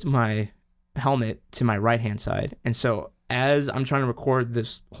had clipped my helmet to my right hand side. And so as I'm trying to record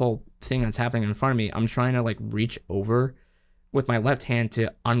this whole thing that's happening in front of me, I'm trying to like reach over with my left hand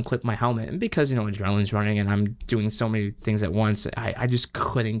to unclip my helmet. And because, adrenaline's running and I'm doing so many things at once, I just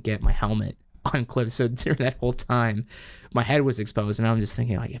couldn't get my helmet unclipped. So during that whole time, my head was exposed, and I'm just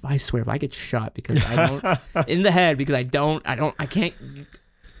thinking, like, if I get shot because I don't in the head, because I can't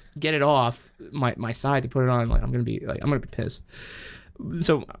get it off my side to put it on, like, I'm gonna be pissed.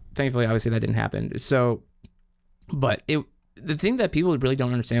 So thankfully, obviously, that didn't happen. So, but the thing that people really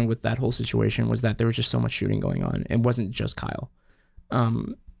don't understand with that whole situation was that there was just so much shooting going on. It wasn't just Kyle.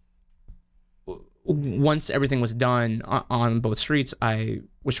 Once everything was done on both streets, I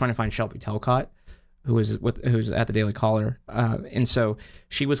was trying to find Shelby Telcott, who's at the Daily Caller, and so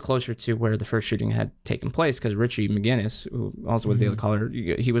she was closer to where the first shooting had taken place because Richie McGinnis, who also with the Daily Caller,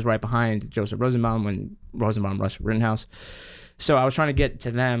 he was right behind Joseph Rosenbaum when Rosenbaum rushed Rittenhouse. So I was trying to get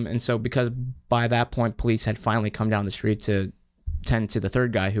to them, and so because by that point police had finally come down the street to tend to the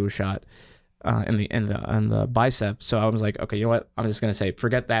third guy who was shot in the bicep. So I was like, okay, you know what? I'm just gonna say,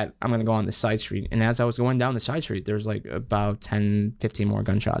 forget that. I'm gonna go on the side street. And as I was going down the side street, there's like about 10, 15 more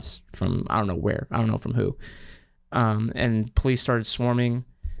gunshots from I don't know where, I don't know from who. And police started swarming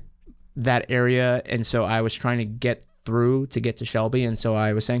that area, and so I was trying to get through to get to Shelby, and so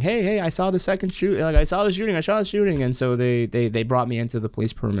I was saying, hey, I saw the second shoot, like I saw the shooting, and so they brought me into the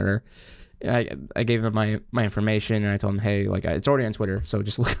police perimeter. I gave them my information, and I told them, hey, like it's already on Twitter, so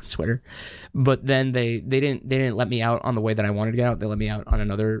just look on Twitter. But then they didn't let me out on the way that I wanted to get out. They let me out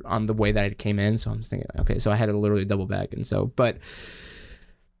on the way that I came in. So I'm just thinking, okay, so I had to literally double back, and so, but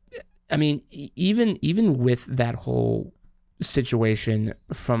I mean, even with that whole situation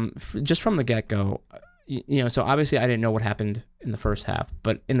from the get go, you know, so obviously I didn't know what happened in the first half,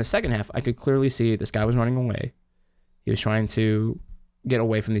 but in the second half, I could clearly see this guy was running away. He was trying to get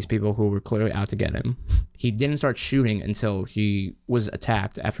away from these people who were clearly out to get him. He didn't start shooting until he was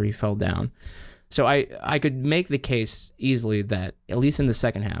attacked after he fell down. So I could make the case easily that at least in the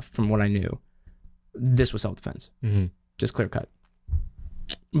second half, from what I knew, this was self-defense, just clear cut.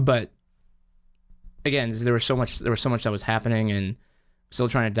 But again, there was so much that was happening, and still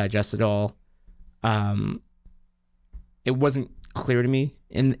trying to digest it all. It wasn't clear to me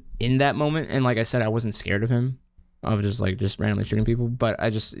in that moment, and like I said, I wasn't scared of him. I was just randomly shooting people, but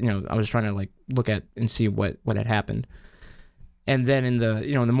I just, you know, I was trying to like look at and see what had happened. And then in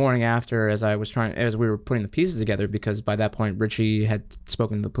the morning after, as we were putting the pieces together, because by that point Richie had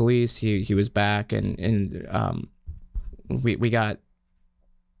spoken to the police, he was back, and we got,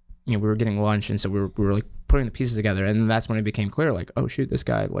 you know, we were getting lunch, and so we were like putting the pieces together, and that's when it became clear, like, oh shoot, this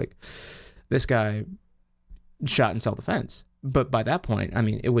guy shot in self-defense. But by that point, I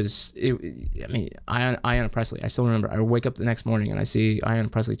mean, Ayanna Pressley, I still remember, I wake up the next morning and I see Ayanna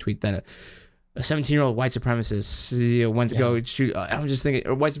Pressley tweet that a 17-year-old white supremacist went to go shoot, I'm just thinking,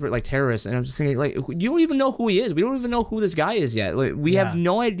 or white supremacist, like terrorists, and I'm just thinking, like, you don't even know who he is. We don't even know who this guy is yet. Like, we have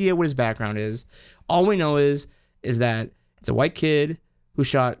no idea what his background is. All we know is that it's a white kid who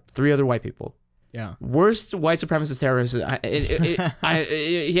shot 3 other white people. Yeah. Worst white supremacist terrorist.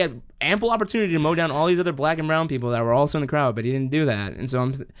 He had ample opportunity to mow down all these other black and brown people that were also in the crowd, but he didn't do that. And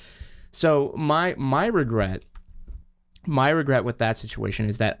so my regret with that situation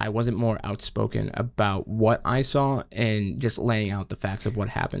is that I wasn't more outspoken about what I saw and just laying out the facts of what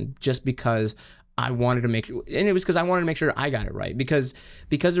happened, just because I wanted to make sure, and it was because I wanted to make sure I got it right, because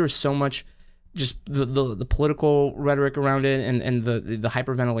there was so much just the political rhetoric around it and the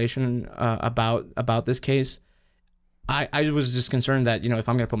hyperventilation about this case. I was just concerned that, you know, if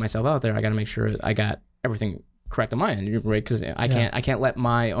I'm gonna put myself out there, I got to make sure I got everything correct on my end, right? Because I can't let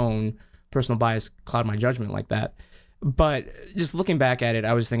my own personal bias cloud my judgment like that. But just looking back at it,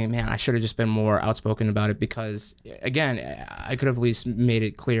 I was thinking, man, I should have just been more outspoken about it, because again, I could have at least made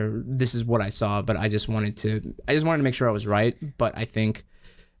it clear this is what I saw. But I just wanted to make sure I was right. But I think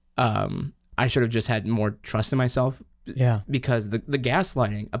I should have just had more trust in myself. Yeah. Because the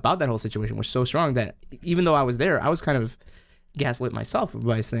gaslighting about that whole situation was so strong that even though I was there, I was kind of gaslit myself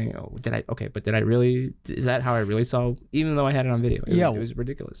by saying, oh, did I really, is that how I really saw, even though I had it on video? It was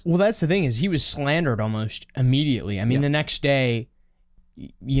ridiculous. Well, that's the thing, is he was slandered almost immediately. I mean, the next day,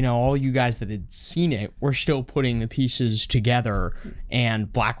 you know, all you guys that had seen it were still putting the pieces together,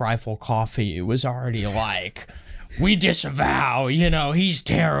 and Black Rifle Coffee was already like, we disavow, you know, he's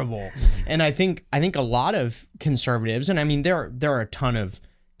terrible. And I think a lot of conservatives, and I mean, there are a ton of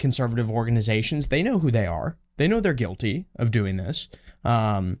conservative organizations, they know who they are. They know they're guilty of doing this.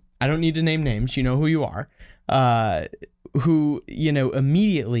 I don't need to name names. You know who you are. Who, you know,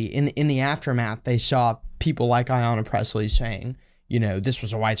 immediately in the aftermath, they saw people like Ayanna Pressley saying, you know, this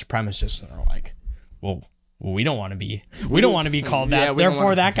was a white supremacist, and they're like, well, we don't want to be called that.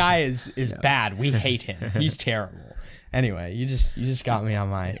 Therefore, that guy is bad. We hate him. He's terrible. Anyway, you just got me on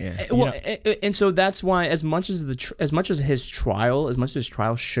my. Well, and so that's why, as much as his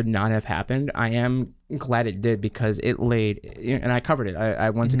trial should not have happened, I am glad it did, because it laid, and I covered it. I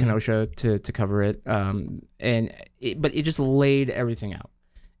went to Kenosha to cover it, but it just laid everything out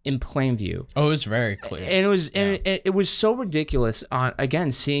in plain view. Oh, it was very clear, and it was so ridiculous.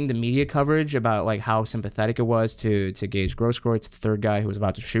 Again, seeing the media coverage about like how sympathetic it was to Gage Grosskreutz, the third guy who was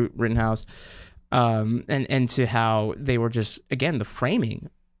about to shoot Rittenhouse. And to how they were just, again, the framing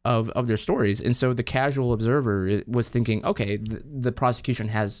of their stories. And so the casual observer was thinking, okay, the prosecution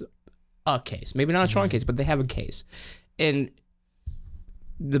has a case, maybe not a strong case, but they have a case. And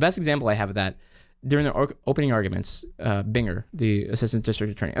the best example I have of that, during the opening arguments, Binger, the assistant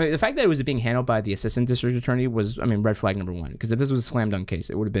district attorney, I mean, the fact that it was being handled by the assistant district attorney was, I mean, red flag number one. Because if this was a slam dunk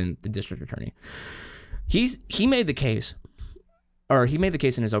case, it would have been the district attorney. He made the case, or he made the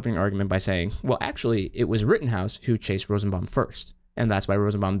case in his opening argument by saying, well, actually, it was Rittenhouse who chased Rosenbaum first. And that's why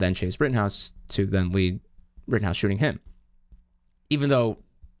Rosenbaum then chased Rittenhouse to then lead Rittenhouse shooting him. Even though,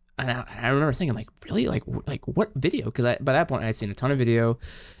 and I remember thinking, like, really? Like what video? Because by that point, I had seen a ton of video.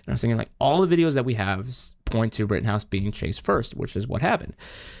 And I was thinking, like, all the videos that we have point to Rittenhouse being chased first, which is what happened.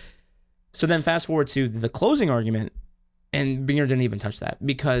 So then fast forward to the closing argument, and Binger didn't even touch that.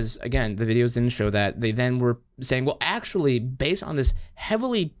 Because, again, the videos didn't show that. They then were saying, well, actually, based on this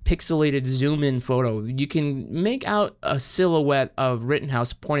heavily pixelated zoom-in photo, you can make out a silhouette of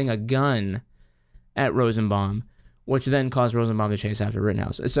Rittenhouse pointing a gun at Rosenbaum, which then caused Rosenbaum to chase after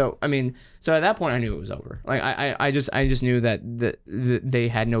Rittenhouse. So, I mean, so at that point, I knew it was over. Like, I just knew that they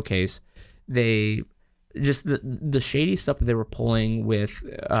had no case. They just the shady stuff that they were pulling with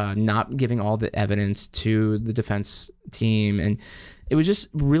not giving all the evidence to the defense team, and it was just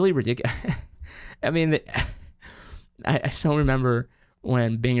really ridiculous. I mean, I still remember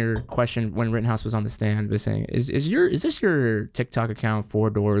when Binger questioned when Rittenhouse was on the stand, was saying, "Is this your TikTok account? 4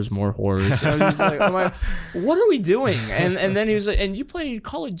 doors, more horrors?" I was just like, "Oh my, what are we doing?" And then he was like, "And you play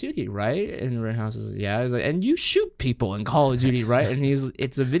Call of Duty, right?" And Rittenhouse was like, "Yeah." I was like, "And you shoot people in Call of Duty, right?" And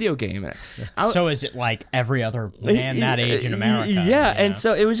it's a video game. So is it like every other man that age in America? Yeah, and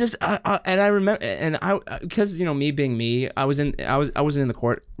so it was just, and I remember, and I, because me being me, I wasn't in the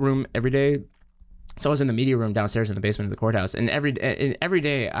courtroom every day. So I was in the media room downstairs in the basement of the courthouse, and every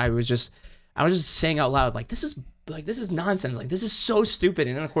day I was just saying out loud, like, this is nonsense, like, this is so stupid.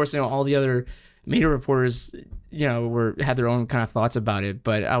 And then of course, all the other media reporters, had their own kind of thoughts about it,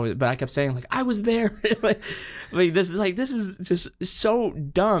 but I kept saying, like, I was there. like this is just so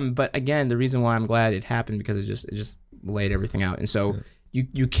dumb. But again, the reason why I'm glad it happened, because it just laid everything out. And so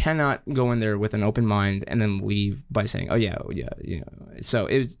you cannot go in there with an open mind and then leave by saying, oh yeah. So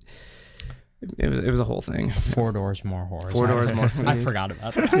it was a whole thing. 4 doors, more horrors. 4 doors, more. I forgot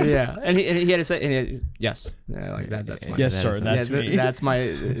about that. Yeah, and he had to say, yes, like that. That's my, yes, sir. That's me. That's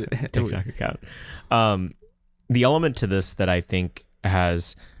my TikTok account. The element to this that I think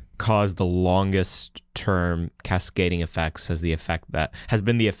has caused the longest term cascading effects has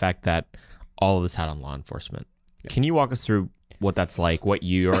been the effect that all of this had on law enforcement. Yeah. Can you walk us through what that's like, what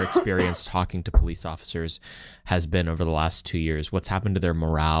your experience talking to police officers has been over the last 2 years? What's happened to their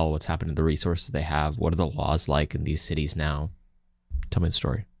morale? What's happened to the resources they have? What are the laws like in these cities now? Tell me the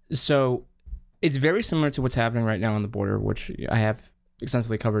story. So it's very similar to what's happening right now on the border, which I have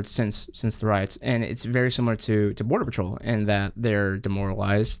extensively covered since the riots. And it's very similar to Border Patrol in that they're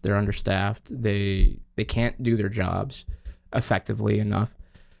demoralized, they're understaffed, they can't do their jobs effectively enough.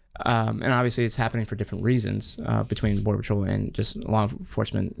 And obviously it's happening for different reasons between Border Patrol and just law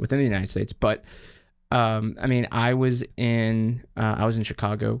enforcement within the United States. But I mean, I was in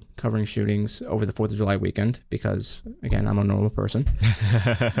Chicago covering shootings over the 4th of July weekend because, again, I'm a normal person.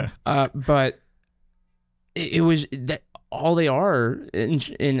 But it was that all they are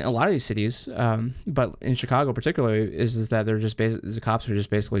in a lot of these cities, but in Chicago particularly, is that they're just the cops are just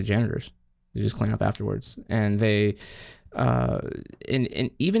basically janitors. They just clean up afterwards, and they.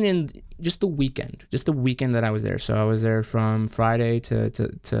 And even in just the weekend that I was there. So I was there from Friday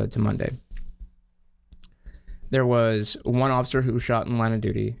to Monday. There was one officer who shot in line of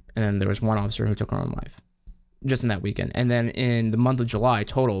duty, and then there was one officer who took her own life just in that weekend. And then in the month of July,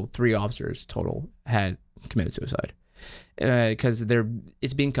 3 officers had committed suicide. Because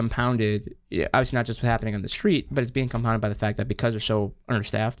it's being compounded, obviously not just what's happening on the street, but it's being compounded by the fact that because they're so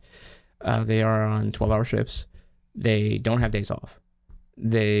understaffed, they are on 12-hour shifts. They don't have days off.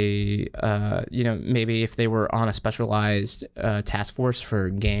 They, maybe if they were on a specialized task force for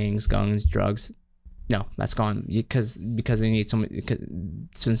gangs, guns, drugs, no, that's gone because they need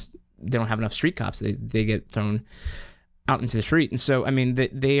since they don't have enough street cops, they get thrown out into the street. And so, I mean,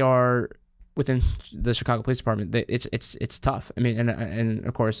 they are within the Chicago Police Department. It's tough. I mean, and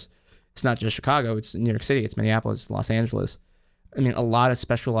of course, it's not just Chicago. It's New York City. It's Minneapolis, Los Angeles. I mean, a lot of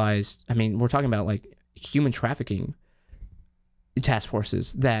specialized. I mean, we're talking about like human trafficking task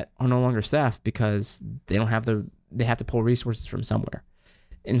forces that are no longer staffed because they have to pull resources from somewhere.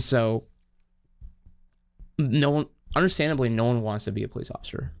 And so understandably no one wants to be a police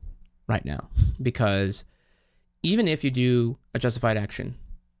officer right now, because even if you do a justified action,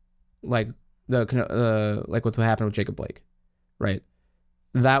 like like what happened with Jacob Blake, right?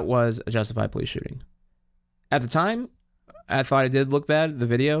 That was a justified police shooting. At the time, I thought it did look bad, the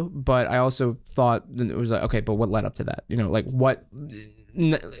video, but I also thought it was like, okay, but what led up to that? You know, like what?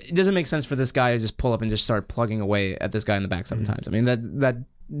 It doesn't make sense for this guy to just pull up and just start plugging away at this guy in the back 7 times. I mean,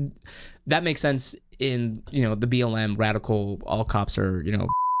 that makes sense in, you know, the BLM radical, all cops are, you know,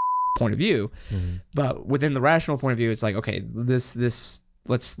 point of view. But within the rational point of view, it's like, okay, let's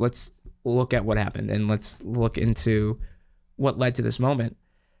look at what happened and let's look into what led to this moment.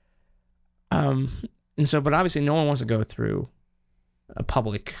 And so, but obviously no one wants to go through a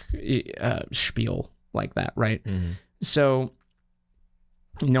public spiel like that, right? So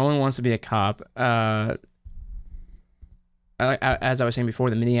no one wants to be a cop. As I was saying before,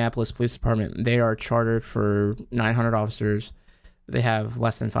 the Minneapolis Police Department, they are chartered for 900 officers. They have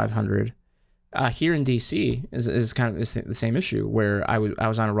less than 500. Here in DC is kind of the same issue, where I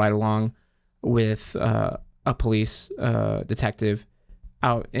was on a ride along with a police detective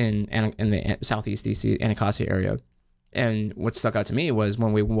out in the southeast DC, Anacostia area. And what stuck out to me was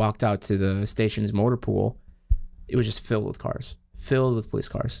when we walked out to the station's motor pool, it was just filled with cars, filled with police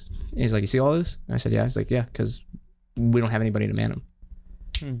cars. And he's like, you see all this? And I said, yeah. He's like, yeah, because we don't have anybody to man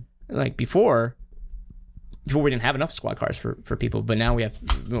them. Like before we didn't have enough squad cars for people, but now we have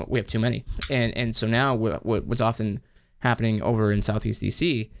too many. And so now what's often happening over in southeast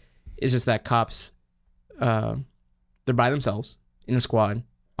DC is just that cops, they're by themselves in a squad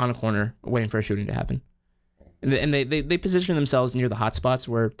on a corner waiting for a shooting to happen. And they position themselves near the hot spots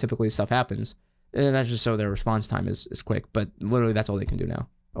where typically stuff happens. And that's just so their response time is quick. But literally that's all they can do now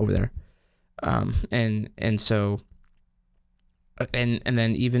over there. And so and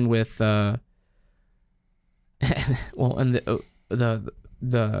then even with well, and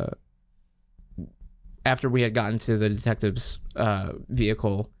the after we had gotten to the detective's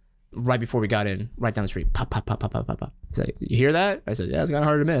vehicle, right before we got in, right down the street, pop, pop, pop, pop, pop, pop, pop. He's like, you hear that? I said, yeah, it's kind of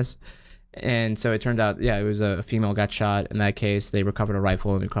hard to miss. And so it turned out, yeah, it was a female got shot. In that case, they recovered a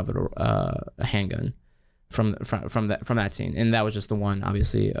rifle and recovered a handgun from that scene. And that was just the one,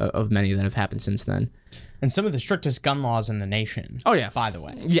 obviously, of many that have happened since then. And some of the strictest gun laws in the nation. Oh yeah, by the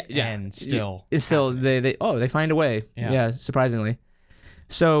way. Yeah. And still, it's still they find a way. Yeah, surprisingly.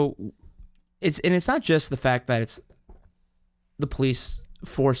 So it's not just the fact that it's the police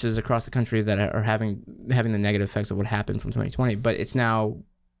forces across the country that are having the negative effects of what happened from 2020, but it's now,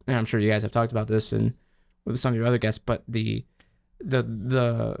 and I'm sure you guys have talked about this and with some of your other guests, but these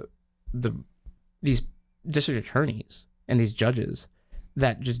district attorneys and these judges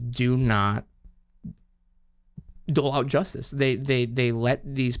that just do not dole out justice. They let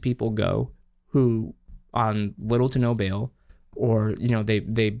these people go who on little to no bail, or you know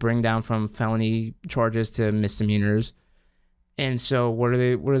they bring down from felony charges to misdemeanors. And so what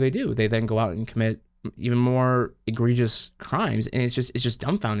do they do? They then go out and commit even more egregious crimes, and it's just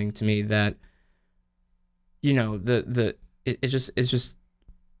dumbfounding to me that, you know, it's just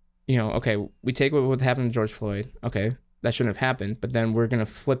you know, okay, we take what happened to George Floyd, okay, that shouldn't have happened, but then we're gonna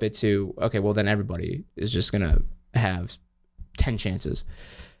flip it to, okay, well then everybody is just gonna have 10 chances,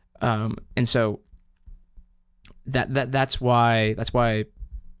 and so that's why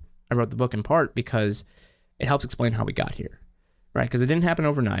I wrote the book, in part because it helps explain how we got here. Right, because it didn't happen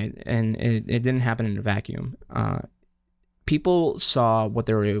overnight, and it didn't happen in a vacuum. People saw what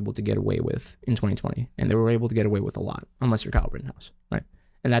they were able to get away with in 2020, and they were able to get away with a lot, unless you're Kyle Rittenhouse, right?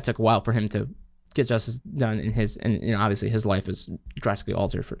 And that took a while for him to get justice done in his, and you know, obviously his life is drastically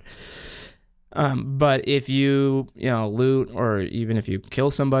altered for. But if you loot, or even if you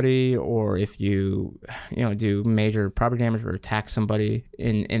kill somebody, or if you do major property damage or attack somebody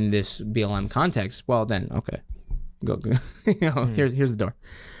in this BLM context, well then okay. Go. Here's the door.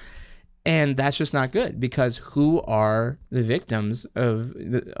 And that's just not good, because who are the victims of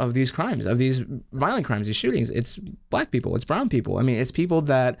these crimes, of these violent crimes, these shootings? It's black people, it's brown people. I mean, it's people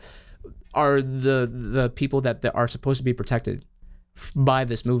that are the people that are supposed to be protected by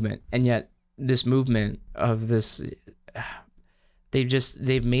this movement, and yet this movement of this,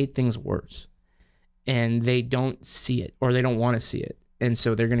 they've made things worse, and they don't see it, or they don't want to see it, and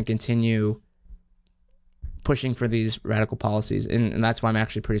so they're going to continue pushing for these radical policies. And that's why I'm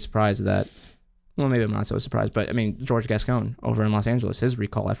actually pretty surprised that, well, maybe I'm not so surprised, but I mean, George Gascon over in Los Angeles, his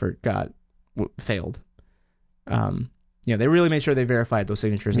recall effort failed. They really made sure they verified those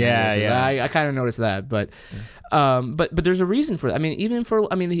signatures. I kind of noticed that, but there's a reason for that. I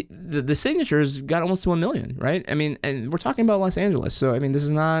mean, the signatures got almost to 1 million, right? I mean, and we're talking about Los Angeles, so I mean, this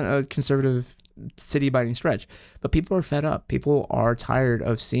is not a conservative city by any stretch, but people are fed up. People are tired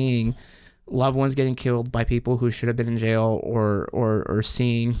of seeing loved ones getting killed by people who should have been in jail, or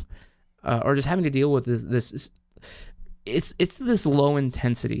seeing, or just having to deal with this. It's this low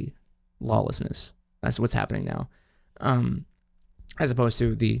intensity lawlessness. That's what's happening now. as opposed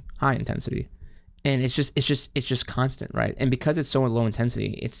to the high intensity. And it's just constant, right? And because it's so low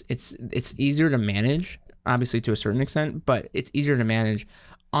intensity, it's easier to manage, obviously to a certain extent, but it's easier to manage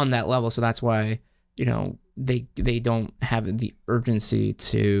on that level. So that's why, you know, they don't have the urgency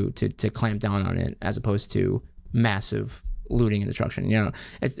to clamp down on it, as opposed to massive looting and destruction. You know,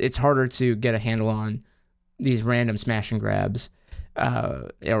 it's harder to get a handle on these random smash and grabs,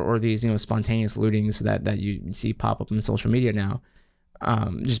 or these, you know, spontaneous lootings that you see pop up on social media now,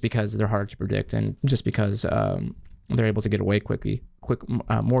 just because they're hard to predict, and just because they're able to get away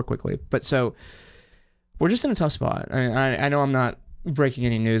more quickly. But so we're just in a tough spot. I know I'm not breaking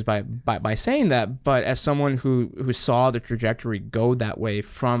any news by saying that, but as someone who saw the trajectory go that way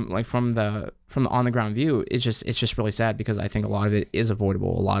from the on the ground view, it's just really sad, because I think a lot of it is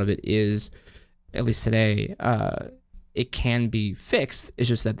avoidable. A lot of it is, at least today, it can be fixed. It's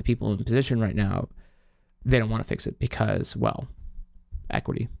just that the people in position right now, they don't want to fix it because, well,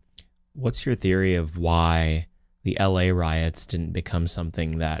 equity. What's your theory of why the LA riots didn't become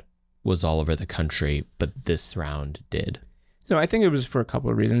something that was all over the country, but this round did? So I think it was for a couple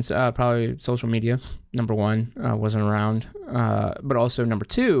of reasons. Probably social media, number one, wasn't around. But also number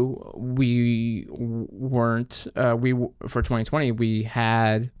two, we weren't, for 2020, we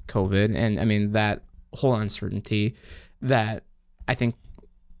had COVID. And I mean, that whole uncertainty that I think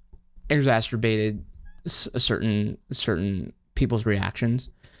exacerbated certain people's reactions,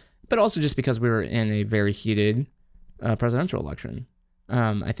 but also just because we were in a very heated presidential election.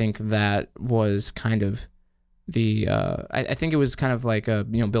 I think that was kind of I think it was kind of like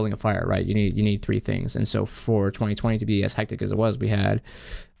building a fire, right? You need three things. And so for 2020 to be as hectic as it was, we had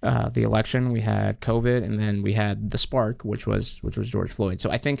the election, we had COVID, and then we had the spark, which was George Floyd. So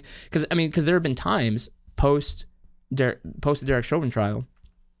I think because there have been times post the Derek Chauvin trial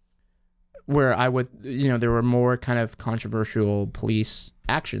where there were more kind of controversial police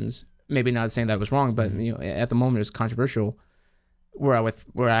actions. Maybe not saying that was wrong, but at the moment it was controversial. Where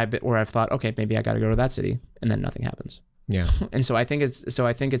I've thought, okay, maybe I got to go to that city, and then nothing happens. Yeah. And so I think it's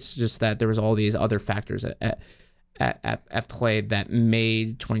just that there was all these other factors at play that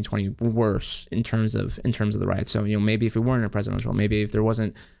made 2020 worse in terms of the riots. So maybe if we weren't in a presidential, maybe if there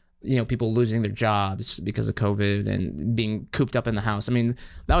wasn't people losing their jobs because of COVID and being cooped up in the house. I mean,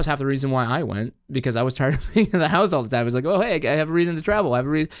 that was half the reason why I went, because I was tired of being in the house all the time. I was like, oh, hey, I have a reason to travel. I have a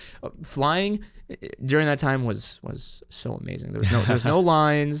reason. Flying during that time was so amazing. There's no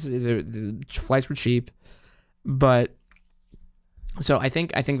lines. The flights were cheap, but so I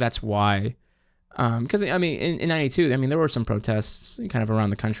think that's why. Because I mean, in '92, I mean, there were some protests kind of around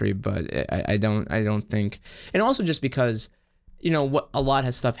the country, but I don't think, and also just because. What a lot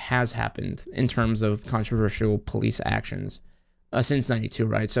of stuff has happened in terms of controversial police actions since '92,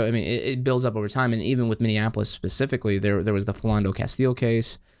 right? So I mean, it builds up over time, and even with Minneapolis specifically, there was the Philando Castile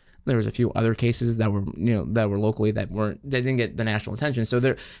case. There was a few other cases that were locally that didn't get the national attention. So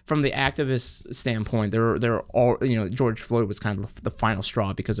there, from the activist standpoint, there are all George Floyd was kind of the final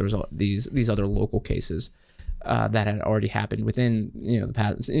straw, because there was all these other local cases that had already happened within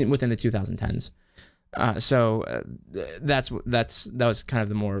within the 2010s. So that was kind of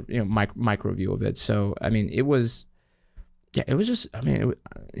the more micro view of it. So I mean, it was just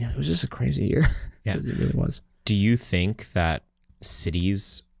a crazy year. Yeah, it really was. Do you think that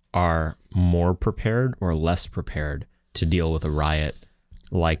cities are more prepared or less prepared to deal with a riot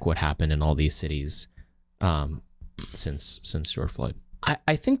like what happened in all these cities since George Floyd?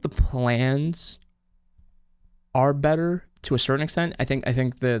 I think the plans are better. To a certain extent, I think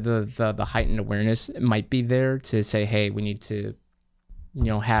the heightened awareness might be there to say, hey, we need to,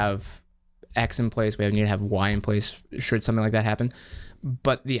 have X in place. We need to have Y in place should something like that happen.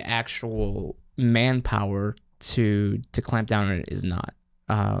 But the actual manpower to clamp down on it is not.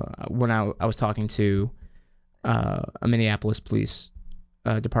 When I was talking to a Minneapolis police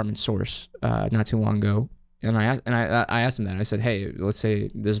department source not too long ago, and I asked him that. I said, hey, let's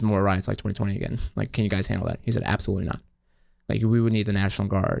say there's more riots like 2020 again. Like, can you guys handle that? He said, absolutely not. Like, we would need the National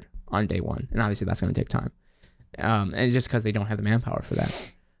Guard on day one, and obviously that's going to take time. And it's just because they don't have the manpower for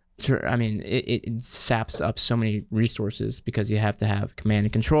that. I mean, it saps up so many resources, because you have to have command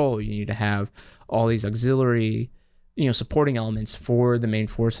and control. You need to have all these auxiliary, supporting elements for the main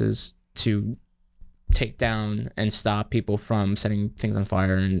forces to take down and stop people from setting things on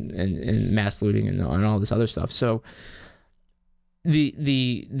fire and mass looting and all this other stuff. So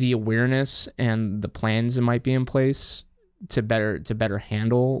the awareness and the plans that might be in place to better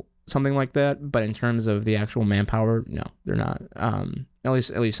handle something like that, but in terms of the actual manpower, no, they're not. At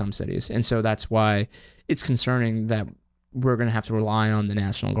least some cities, and so that's why it's concerning that we're going to have to rely on the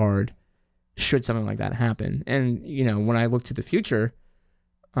National Guard should something like that happen. And, you know, when I look to the future,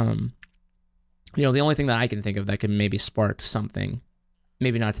 you know, the only thing that I can think of that could maybe spark something,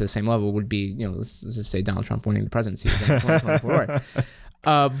 maybe not to the same level, would be, you know, let's just say Donald Trump winning the presidency in 2024.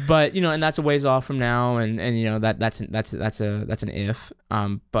 But, you know, and that's a ways off from now, and you know, that's an if.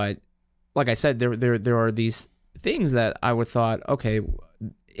 But like I said, there are these things that I would thought, okay,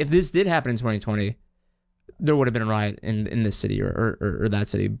 if this did happen in 2020, there would have been a riot in this city or that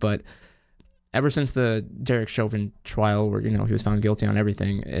city. But ever since the Derek Chauvin trial, where, you know, he was found guilty on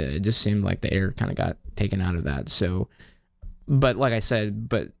everything, it just seemed like the air kind of got taken out of that. So, but like I said,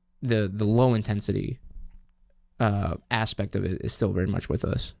 but the low intensity aspect of it is still very much with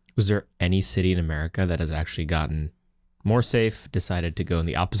us. Was there any city in America that has actually gotten more safe, decided to go in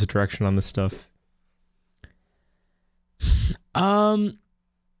the opposite direction on this stuff?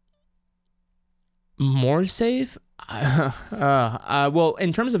 More safe? Well,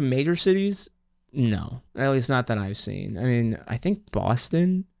 in terms of major cities, no. At least not that I've seen. I mean, I think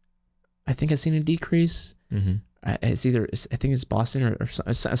Boston, has seen a decrease. Mm-hmm. It's either, I think it's Boston or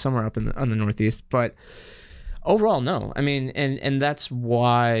somewhere up on the Northeast. But overall, no. I mean, and that's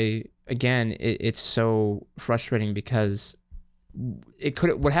why, again, it's so frustrating, because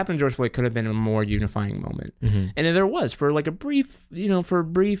what happened to George Floyd could have been a more unifying moment. Mm-hmm. And there was, for like a brief, you know, for a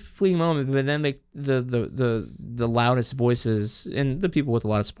brief fleeting moment, but then the loudest voices and the people with a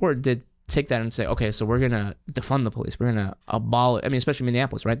lot of support did take that and say, okay, so we're going to defund the police. We're going to abolish, I mean, especially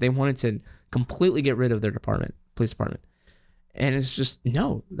Minneapolis, right? They wanted to completely get rid of their police department. And it's just,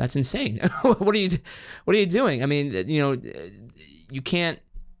 no, that's insane. What are you doing? I mean, you know, you can't,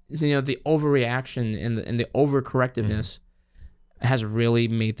 you know, the overreaction and the overcorrectiveness has really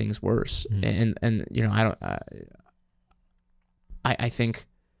made things worse. And you know, I think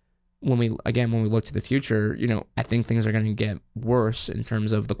when we look to the future, you know, I think things are going to get worse in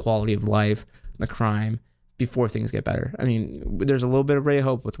terms of the quality of life, the crime, before things get better. I mean, there's a little bit of ray of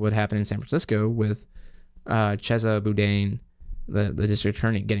hope with what happened in San Francisco with Chesa Boudin, the district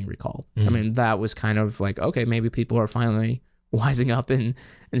attorney, getting recalled. I mean, that was kind of like, okay, maybe people are finally wising up and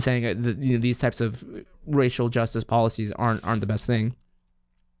saying that, you know, these types of racial justice policies aren't the best thing.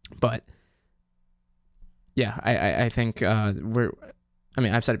 But yeah, I think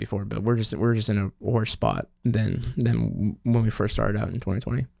I've said it before, but we're just in a worse spot than when we first started out in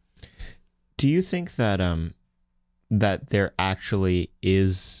 2020. Do you think that that there actually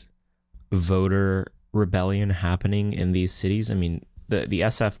is voter rebellion happening in these cities? I mean, the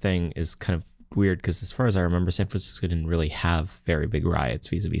SF thing is kind of weird, because as far as I remember, San Francisco didn't really have very big riots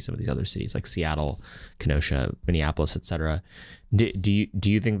vis-a-vis some of these other cities like Seattle, Kenosha, Minneapolis, etc. Do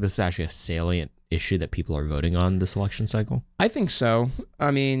you think this is actually a salient issue that people are voting on this election cycle? I think so.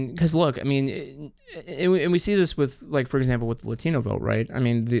 I mean, because look, I mean, and we see this with, like, for example, with the Latino vote, right? I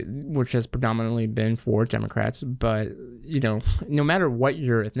mean, which has predominantly been for Democrats, but, you know, no matter what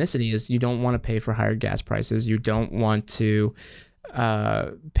your ethnicity is, you don't want to pay for higher gas prices. You don't want to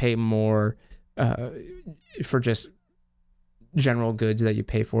pay more for just general goods that you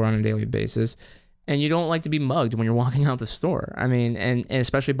pay for on a daily basis. And you don't like to be mugged when you're walking out the store. I mean, and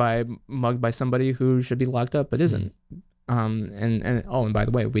especially mugged by somebody who should be locked up but isn't. And by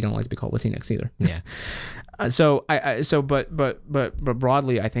the way, we don't like to be called Latinx either. Yeah. But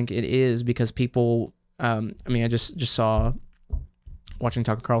broadly, I think it is because people. I mean, I just saw, watching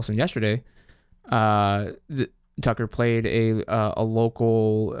Tucker Carlson yesterday. Tucker played a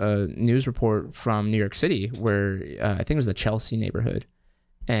local news report from New York City, where I think it was the Chelsea neighborhood.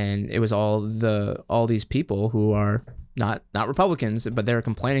 And it was all these people who are not Republicans, but they're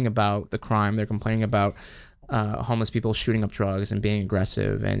complaining about the crime. They're complaining about homeless people shooting up drugs and being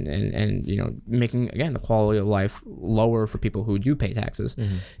aggressive, and you know, making, again, the quality of life lower for people who do pay taxes.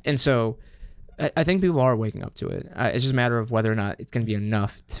 And so I think people are waking up to it. It's just a matter of whether or not it's going to be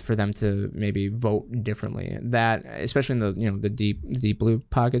enough for them to maybe vote differently. That, especially in the, you know, the deep blue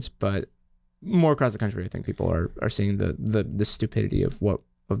pockets, but more across the country, I think people are seeing the stupidity of what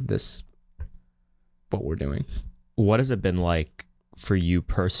we're doing. What has it been like for you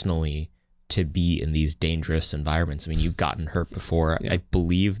personally to be in these dangerous environments? I mean, you've gotten hurt before. Yeah. I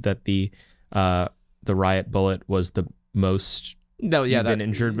believe that the riot bullet was the most you've been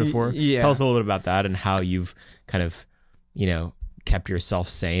injured before. Yeah. Tell us a little bit about that and how you've kind of, you know, kept yourself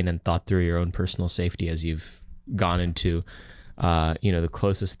sane and thought through your own personal safety as you've gone into you know, the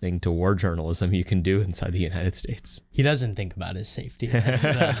closest thing to war journalism you can do inside the United States. He doesn't think about his safety.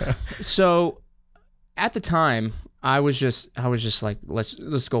 So at the time, I was just like,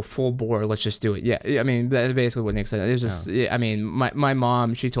 let's go full bore. Let's just do it. Yeah. I mean, that's basically what Nick said. It was just, I mean, my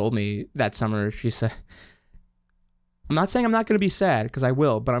mom, she told me that summer, she said, I'm not saying I'm not going to be sad, because I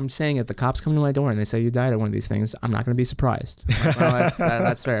will, but I'm saying if the cops come to my door and they say you died at one of these things, I'm not going to be surprised. Like, well,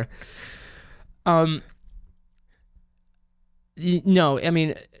 that's fair. No, I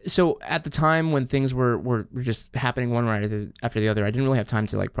mean, so at the time when things were just happening one right after the other, I didn't really have time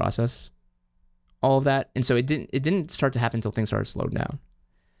to like process all of that, and so it didn't start to happen until things started slowing down.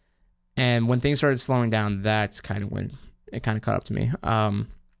 And when things started slowing down, that's kind of when it kind of caught up to me.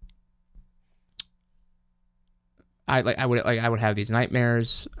 I would have these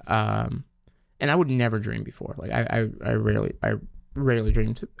nightmares, and I would never dream before. Like I rarely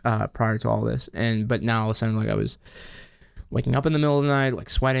dreamed prior to all this, but now all of a sudden, like, I was waking up in the middle of the night, like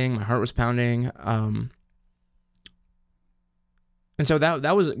sweating, my heart was pounding, and so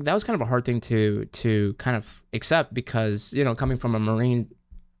that was kind of a hard thing to kind of accept, because, you know, coming from a Marine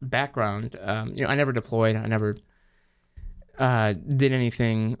background, you know, I never deployed, I never did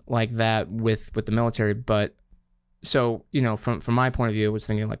anything like that with the military, but so, you know, from my point of view, I was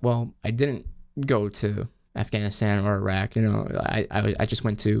thinking like, well, I didn't go to Afghanistan or Iraq, you know, I just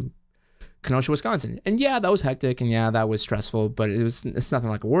went to Kenosha, Wisconsin, and yeah, that was hectic, and yeah, that was stressful, but it's nothing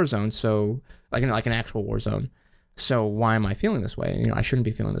like a war zone, so like an actual war zone. So why am I feeling this way? You know, I shouldn't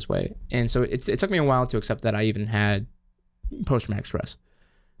be feeling this way. And so it took me a while to accept that I even had post-traumatic stress.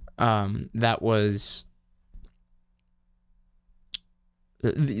 That was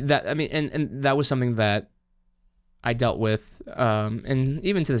that, I mean, and that was something that I dealt with, and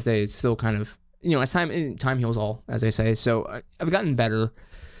even to this day, it's still kind of, you know, as time heals all, as I say. So I've gotten better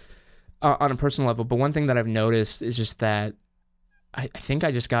on a personal level, but one thing that I've noticed is just that I think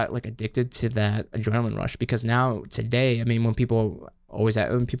I just got like addicted to that adrenaline rush, because now today, I mean, when people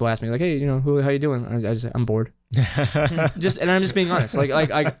ask me like, hey, you know, how you doing? I'm bored. And I'm just being honest. Like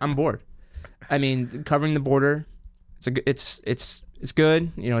I'm bored. I mean, covering the border, it's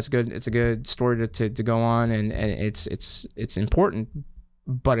good. You know, it's a good story to go on, and it's important,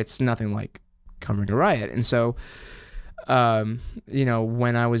 but it's nothing like covering a riot. And so, you know,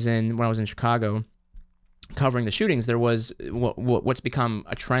 when I was in Chicago covering the shootings, there was what's become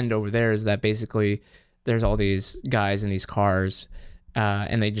a trend over there is that basically there's all these guys in these cars,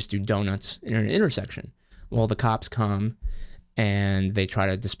 and they just do donuts in an intersection. Well, the cops come and they try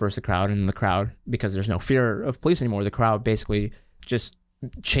to disperse the crowd, and the crowd, because there's no fear of police anymore, the crowd basically just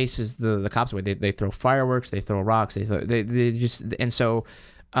chases the cops away. They throw fireworks, they throw rocks, they just, and so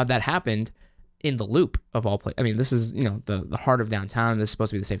that happened in the Loop of all places. I mean, this is, you know, the heart of downtown. This is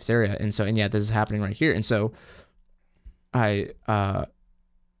supposed to be the safest area, and yeah, this is happening right here. And so that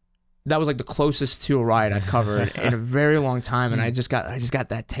was like the closest to a riot I've covered in a very long time, and I just got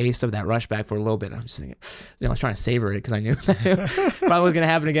that taste of that rush back for a little bit. I'm just thinking, you know, I was trying to savor it because I knew that probably was gonna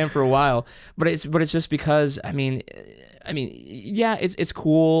happen again for a while. But it's just because I mean, yeah, it's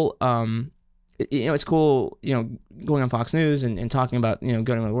cool. You know, it's cool, you know, going on Fox News and talking about, you know,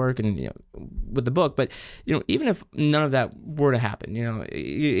 going to work and, you know, with the book. But, you know, even if none of that were to happen, you know,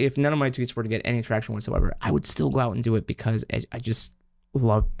 if none of my tweets were to get any traction whatsoever, I would still go out and do it, because I just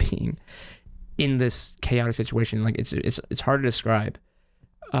love being in this chaotic situation. Like it's hard to describe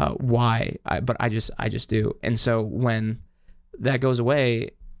why, but I just do. And so when that goes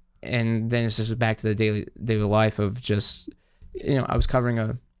away, and then it's just back to the daily life of just, you know, I was covering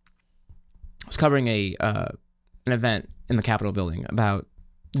an event in the Capitol building about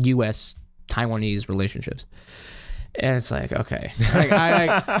U.S. Taiwanese relationships, and it's like, okay, like,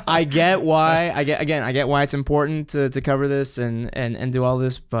 I get why I get why it's important to cover this and do all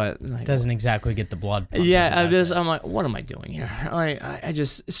this, but like, doesn't exactly get the blood pumping. Yeah, I'm like, what am I doing here? Like, I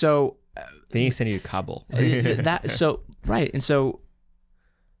just, so they need to send you to Kabul. Right, and so.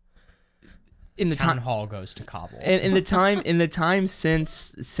 In the Townhall goes to Kabul. And in the time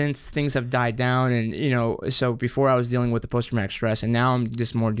since things have died down, and, you know, so before I was dealing with the post-traumatic stress, and now I'm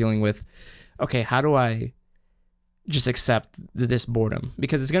just more dealing with, okay, how do I just accept this boredom,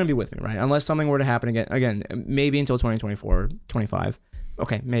 because it's going to be with me, right? Unless something were to happen again, maybe until 2024, 25.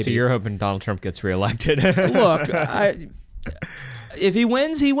 Okay, maybe. So you're hoping Donald Trump gets reelected? Look, if he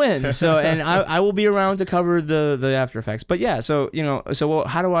wins, he wins. So, and I will be around to cover the after effects. But yeah, so, you know, well,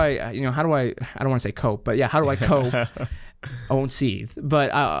 how do I, I don't want to say cope, but yeah, how do I cope? I won't seethe,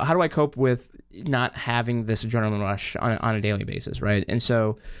 but how do I cope with not having this adrenaline rush on a daily basis, right? And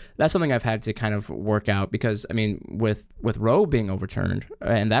so that's something I've had to kind of work out, because, I mean, with Roe being overturned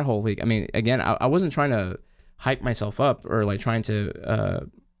and that whole week, I mean, again, I wasn't trying to hype myself up or like trying to,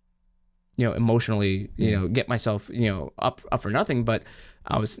 you know, emotionally, you know, get myself, you know, up for nothing, but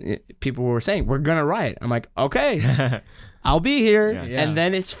people were saying, we're gonna riot. I'm like, okay. I'll be here, Yeah. and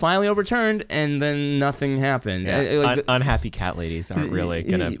then it's finally overturned, and then nothing happened. Unhappy cat ladies aren't really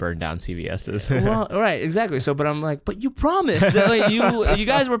gonna burn down CVS's. Well, right, exactly. So, but I'm like, but you promised. Like, you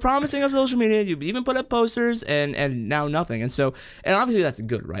guys were promising on social media. You even put up posters, and now nothing. And so, and obviously that's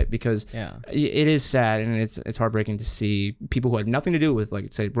good, right? Because it is sad, and it's heartbreaking to see people who had nothing to do with,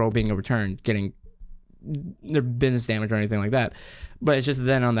 like, say, Roe being overturned, getting their business damaged or anything like that. But it's just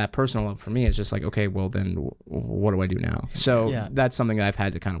then on that personal level for me, it's just like, okay, well then what do I do now? So that's something that I've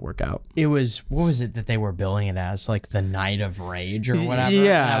had to kind of work out. It was, what was it that they were billing it as, like the night of rage or whatever?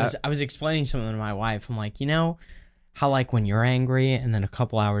 Yeah. And I was explaining something to my wife. I'm like, you know how like when you're angry and then a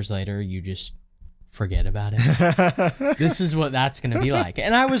couple hours later you just forget about it? This is what that's going to be like.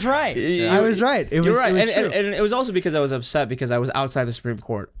 And I was right. I was right. You're right. And it was also because I was upset because I was outside the Supreme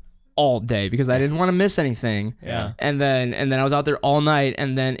Court all day because I didn't want to miss anything. Yeah. And then I was out there all night,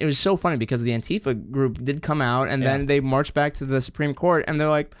 and then it was so funny because the Antifa group did come out, and then they marched back to the Supreme Court, and they're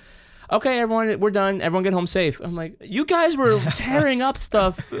like, okay, everyone, we're done. Everyone get home safe. I'm like, you guys were tearing up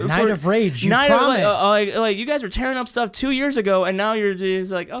stuff. Night of rage. You promised. Like you guys were tearing up stuff 2 years ago, and now you're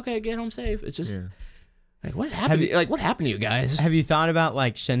just like, okay, get home safe. It's just like, what happened? What happened to you guys? Have you thought about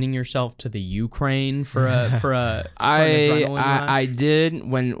like sending yourself to the Ukraine for an adrenaline run? I did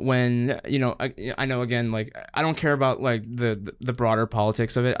when you know I know again, like I don't care about like the broader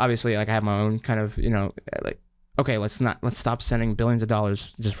politics of it. Obviously, like I have my own kind of, you know, like, okay, let's stop sending billions of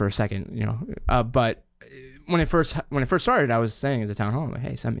dollars just for a second, you know. But when it first started, I was saying as a town hall, like,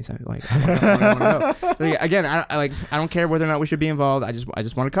 hey, send me. Like, I want to go. Like, again, I don't care whether or not we should be involved. I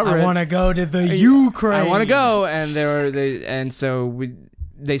just want to cover it. I want to go to the Ukraine. I want to go, and so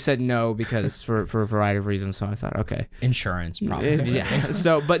they said no because for a variety of reasons. So I thought, okay, insurance probably. Yeah.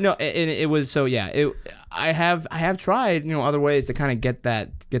 So, but no, it was so yeah. I have tried, you know, other ways to kind of get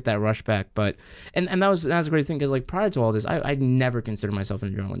that rush back, but and that was a great thing because like prior to all this, I'd never considered myself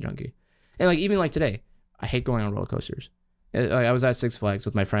an adrenaline junkie, and like even like today. I hate going on roller coasters. Like, I was at Six Flags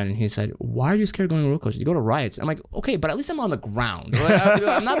with my friend, and he said, why are you scared of going on roller coasters? You go to riots. I'm like, okay, but at least I'm on the ground. Like,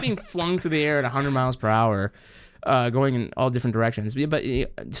 I'm not being flung through the air at 100 miles per hour, going in all different directions. But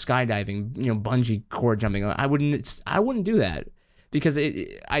skydiving, you know, bungee cord jumping, I wouldn't do that because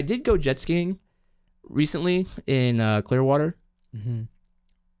I did go jet skiing recently in Clearwater. Mm-hmm.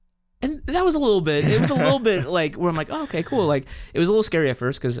 And that was a little bit, like where I'm like, oh, okay, cool. Like it was a little scary at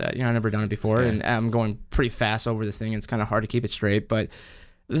first because, you know, I've never done it before and I'm going pretty fast over this thing. And it's kind of hard to keep it straight. But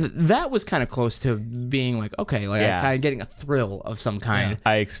that was kind of close to being like, okay, like kind of getting a thrill of some kind.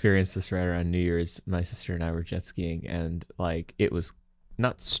 I experienced this right around New Year's. My sister and I were jet skiing and like it was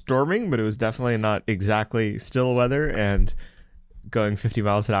not storming, but it was definitely not exactly still weather. And going 50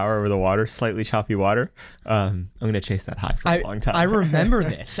 miles an hour over the water, slightly choppy water. I'm going to chase that high for a long time. I remember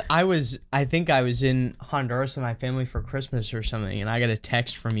this. I think I was in Honduras with my family for Christmas or something, and I got a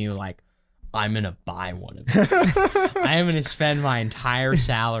text from you like, I'm going to buy one of these. I am going to spend my entire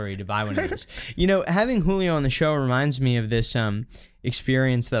salary to buy one of these. You know, having Julio on the show reminds me of this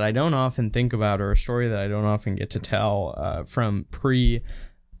experience that I don't often think about, or a story that I don't often get to tell from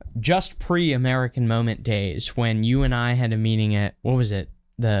pre-American Moment days when you and I had a meeting at, what was it?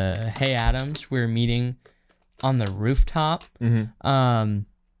 The Hey Adams. We were meeting on the rooftop. Mm-hmm.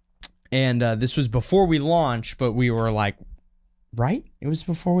 And this was before we launched, but we were like, right? It was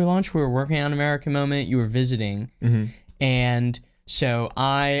before we launched. We were working on American Moment. You were visiting. Mm-hmm. And so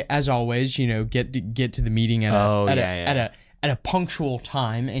I, as always, you know, get to the meeting at a punctual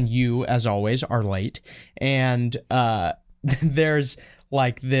time, and you, as always, are late. And there's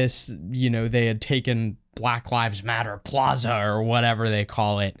like this, you know, they had taken Black Lives Matter Plaza or whatever they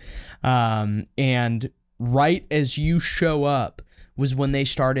call it. And right as you show up was when they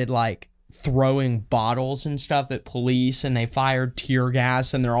started like throwing bottles and stuff at police, and they fired tear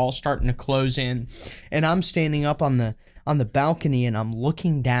gas, and they're all starting to close in. And I'm standing up on the balcony, and I'm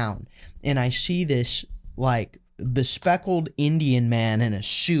looking down, and I see this like bespectacled Indian man in a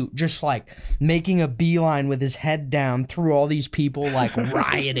suit just like making a beeline with his head down through all these people like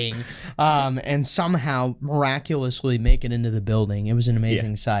rioting, and somehow miraculously make it into the building. It was an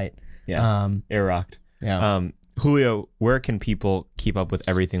amazing sight. It rocked. Julio, where can people keep up with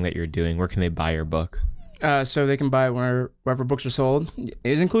everything that you're doing? Where can they buy your book? So they can buy wherever books are sold.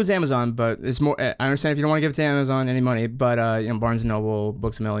 It includes Amazon, but it's more. I understand if you don't want to give it to Amazon any money, but you know, Barnes & Noble,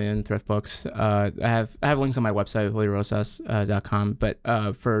 Books A Million, Thrift Books. I have links on my website, juliorosas.com. But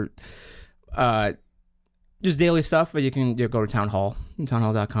for just daily stuff, you can go to Townhall,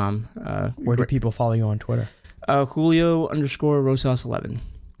 townhall.com. Where do people follow you on Twitter? Julio_Rosas11.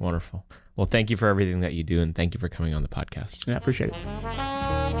 Wonderful. Well, thank you for everything that you do, and thank you for coming on the podcast. Yeah, I appreciate it.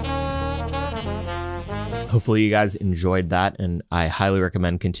 Hopefully you guys enjoyed that, and I highly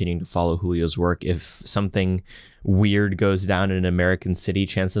recommend continuing to follow Julio's work. If something weird goes down in an American city,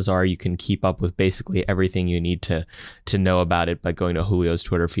 chances are you can keep up with basically everything you need to know about it by going to Julio's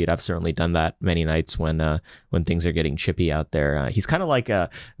Twitter feed. I've certainly done that many nights when things are getting chippy out there. He's kind of like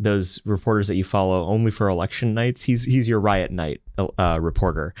those reporters that you follow only for election nights. He's your riot night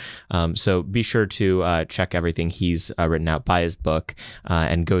reporter. So be sure to check everything he's written out, buy his book,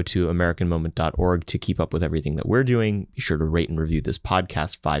 and go to AmericanMoment.org to keep up with everything that we're doing. Be sure to rate and review this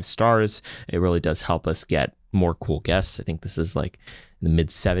podcast 5 stars. It really does help us get more cool guests. I think this is like in the mid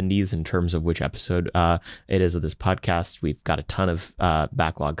 70s in terms of which episode it is of this podcast. We've got a ton of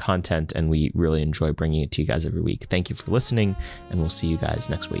backlog content, and we really enjoy bringing it to you guys every week. Thank you for listening, and we'll see you guys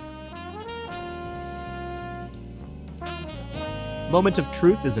next week. Moment of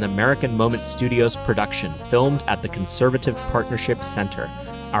Truth is an American Moment Studios production filmed at the Conservative Partnership Center.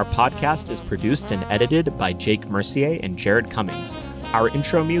 Our podcast is produced and edited by Jake Mercier and Jared Cummings. Our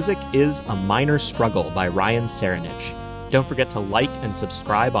intro music is A Minor Struggle by Ryan Serenich. Don't forget to like and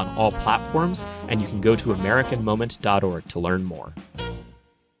subscribe on all platforms, and you can go to AmericanMoment.org to learn more.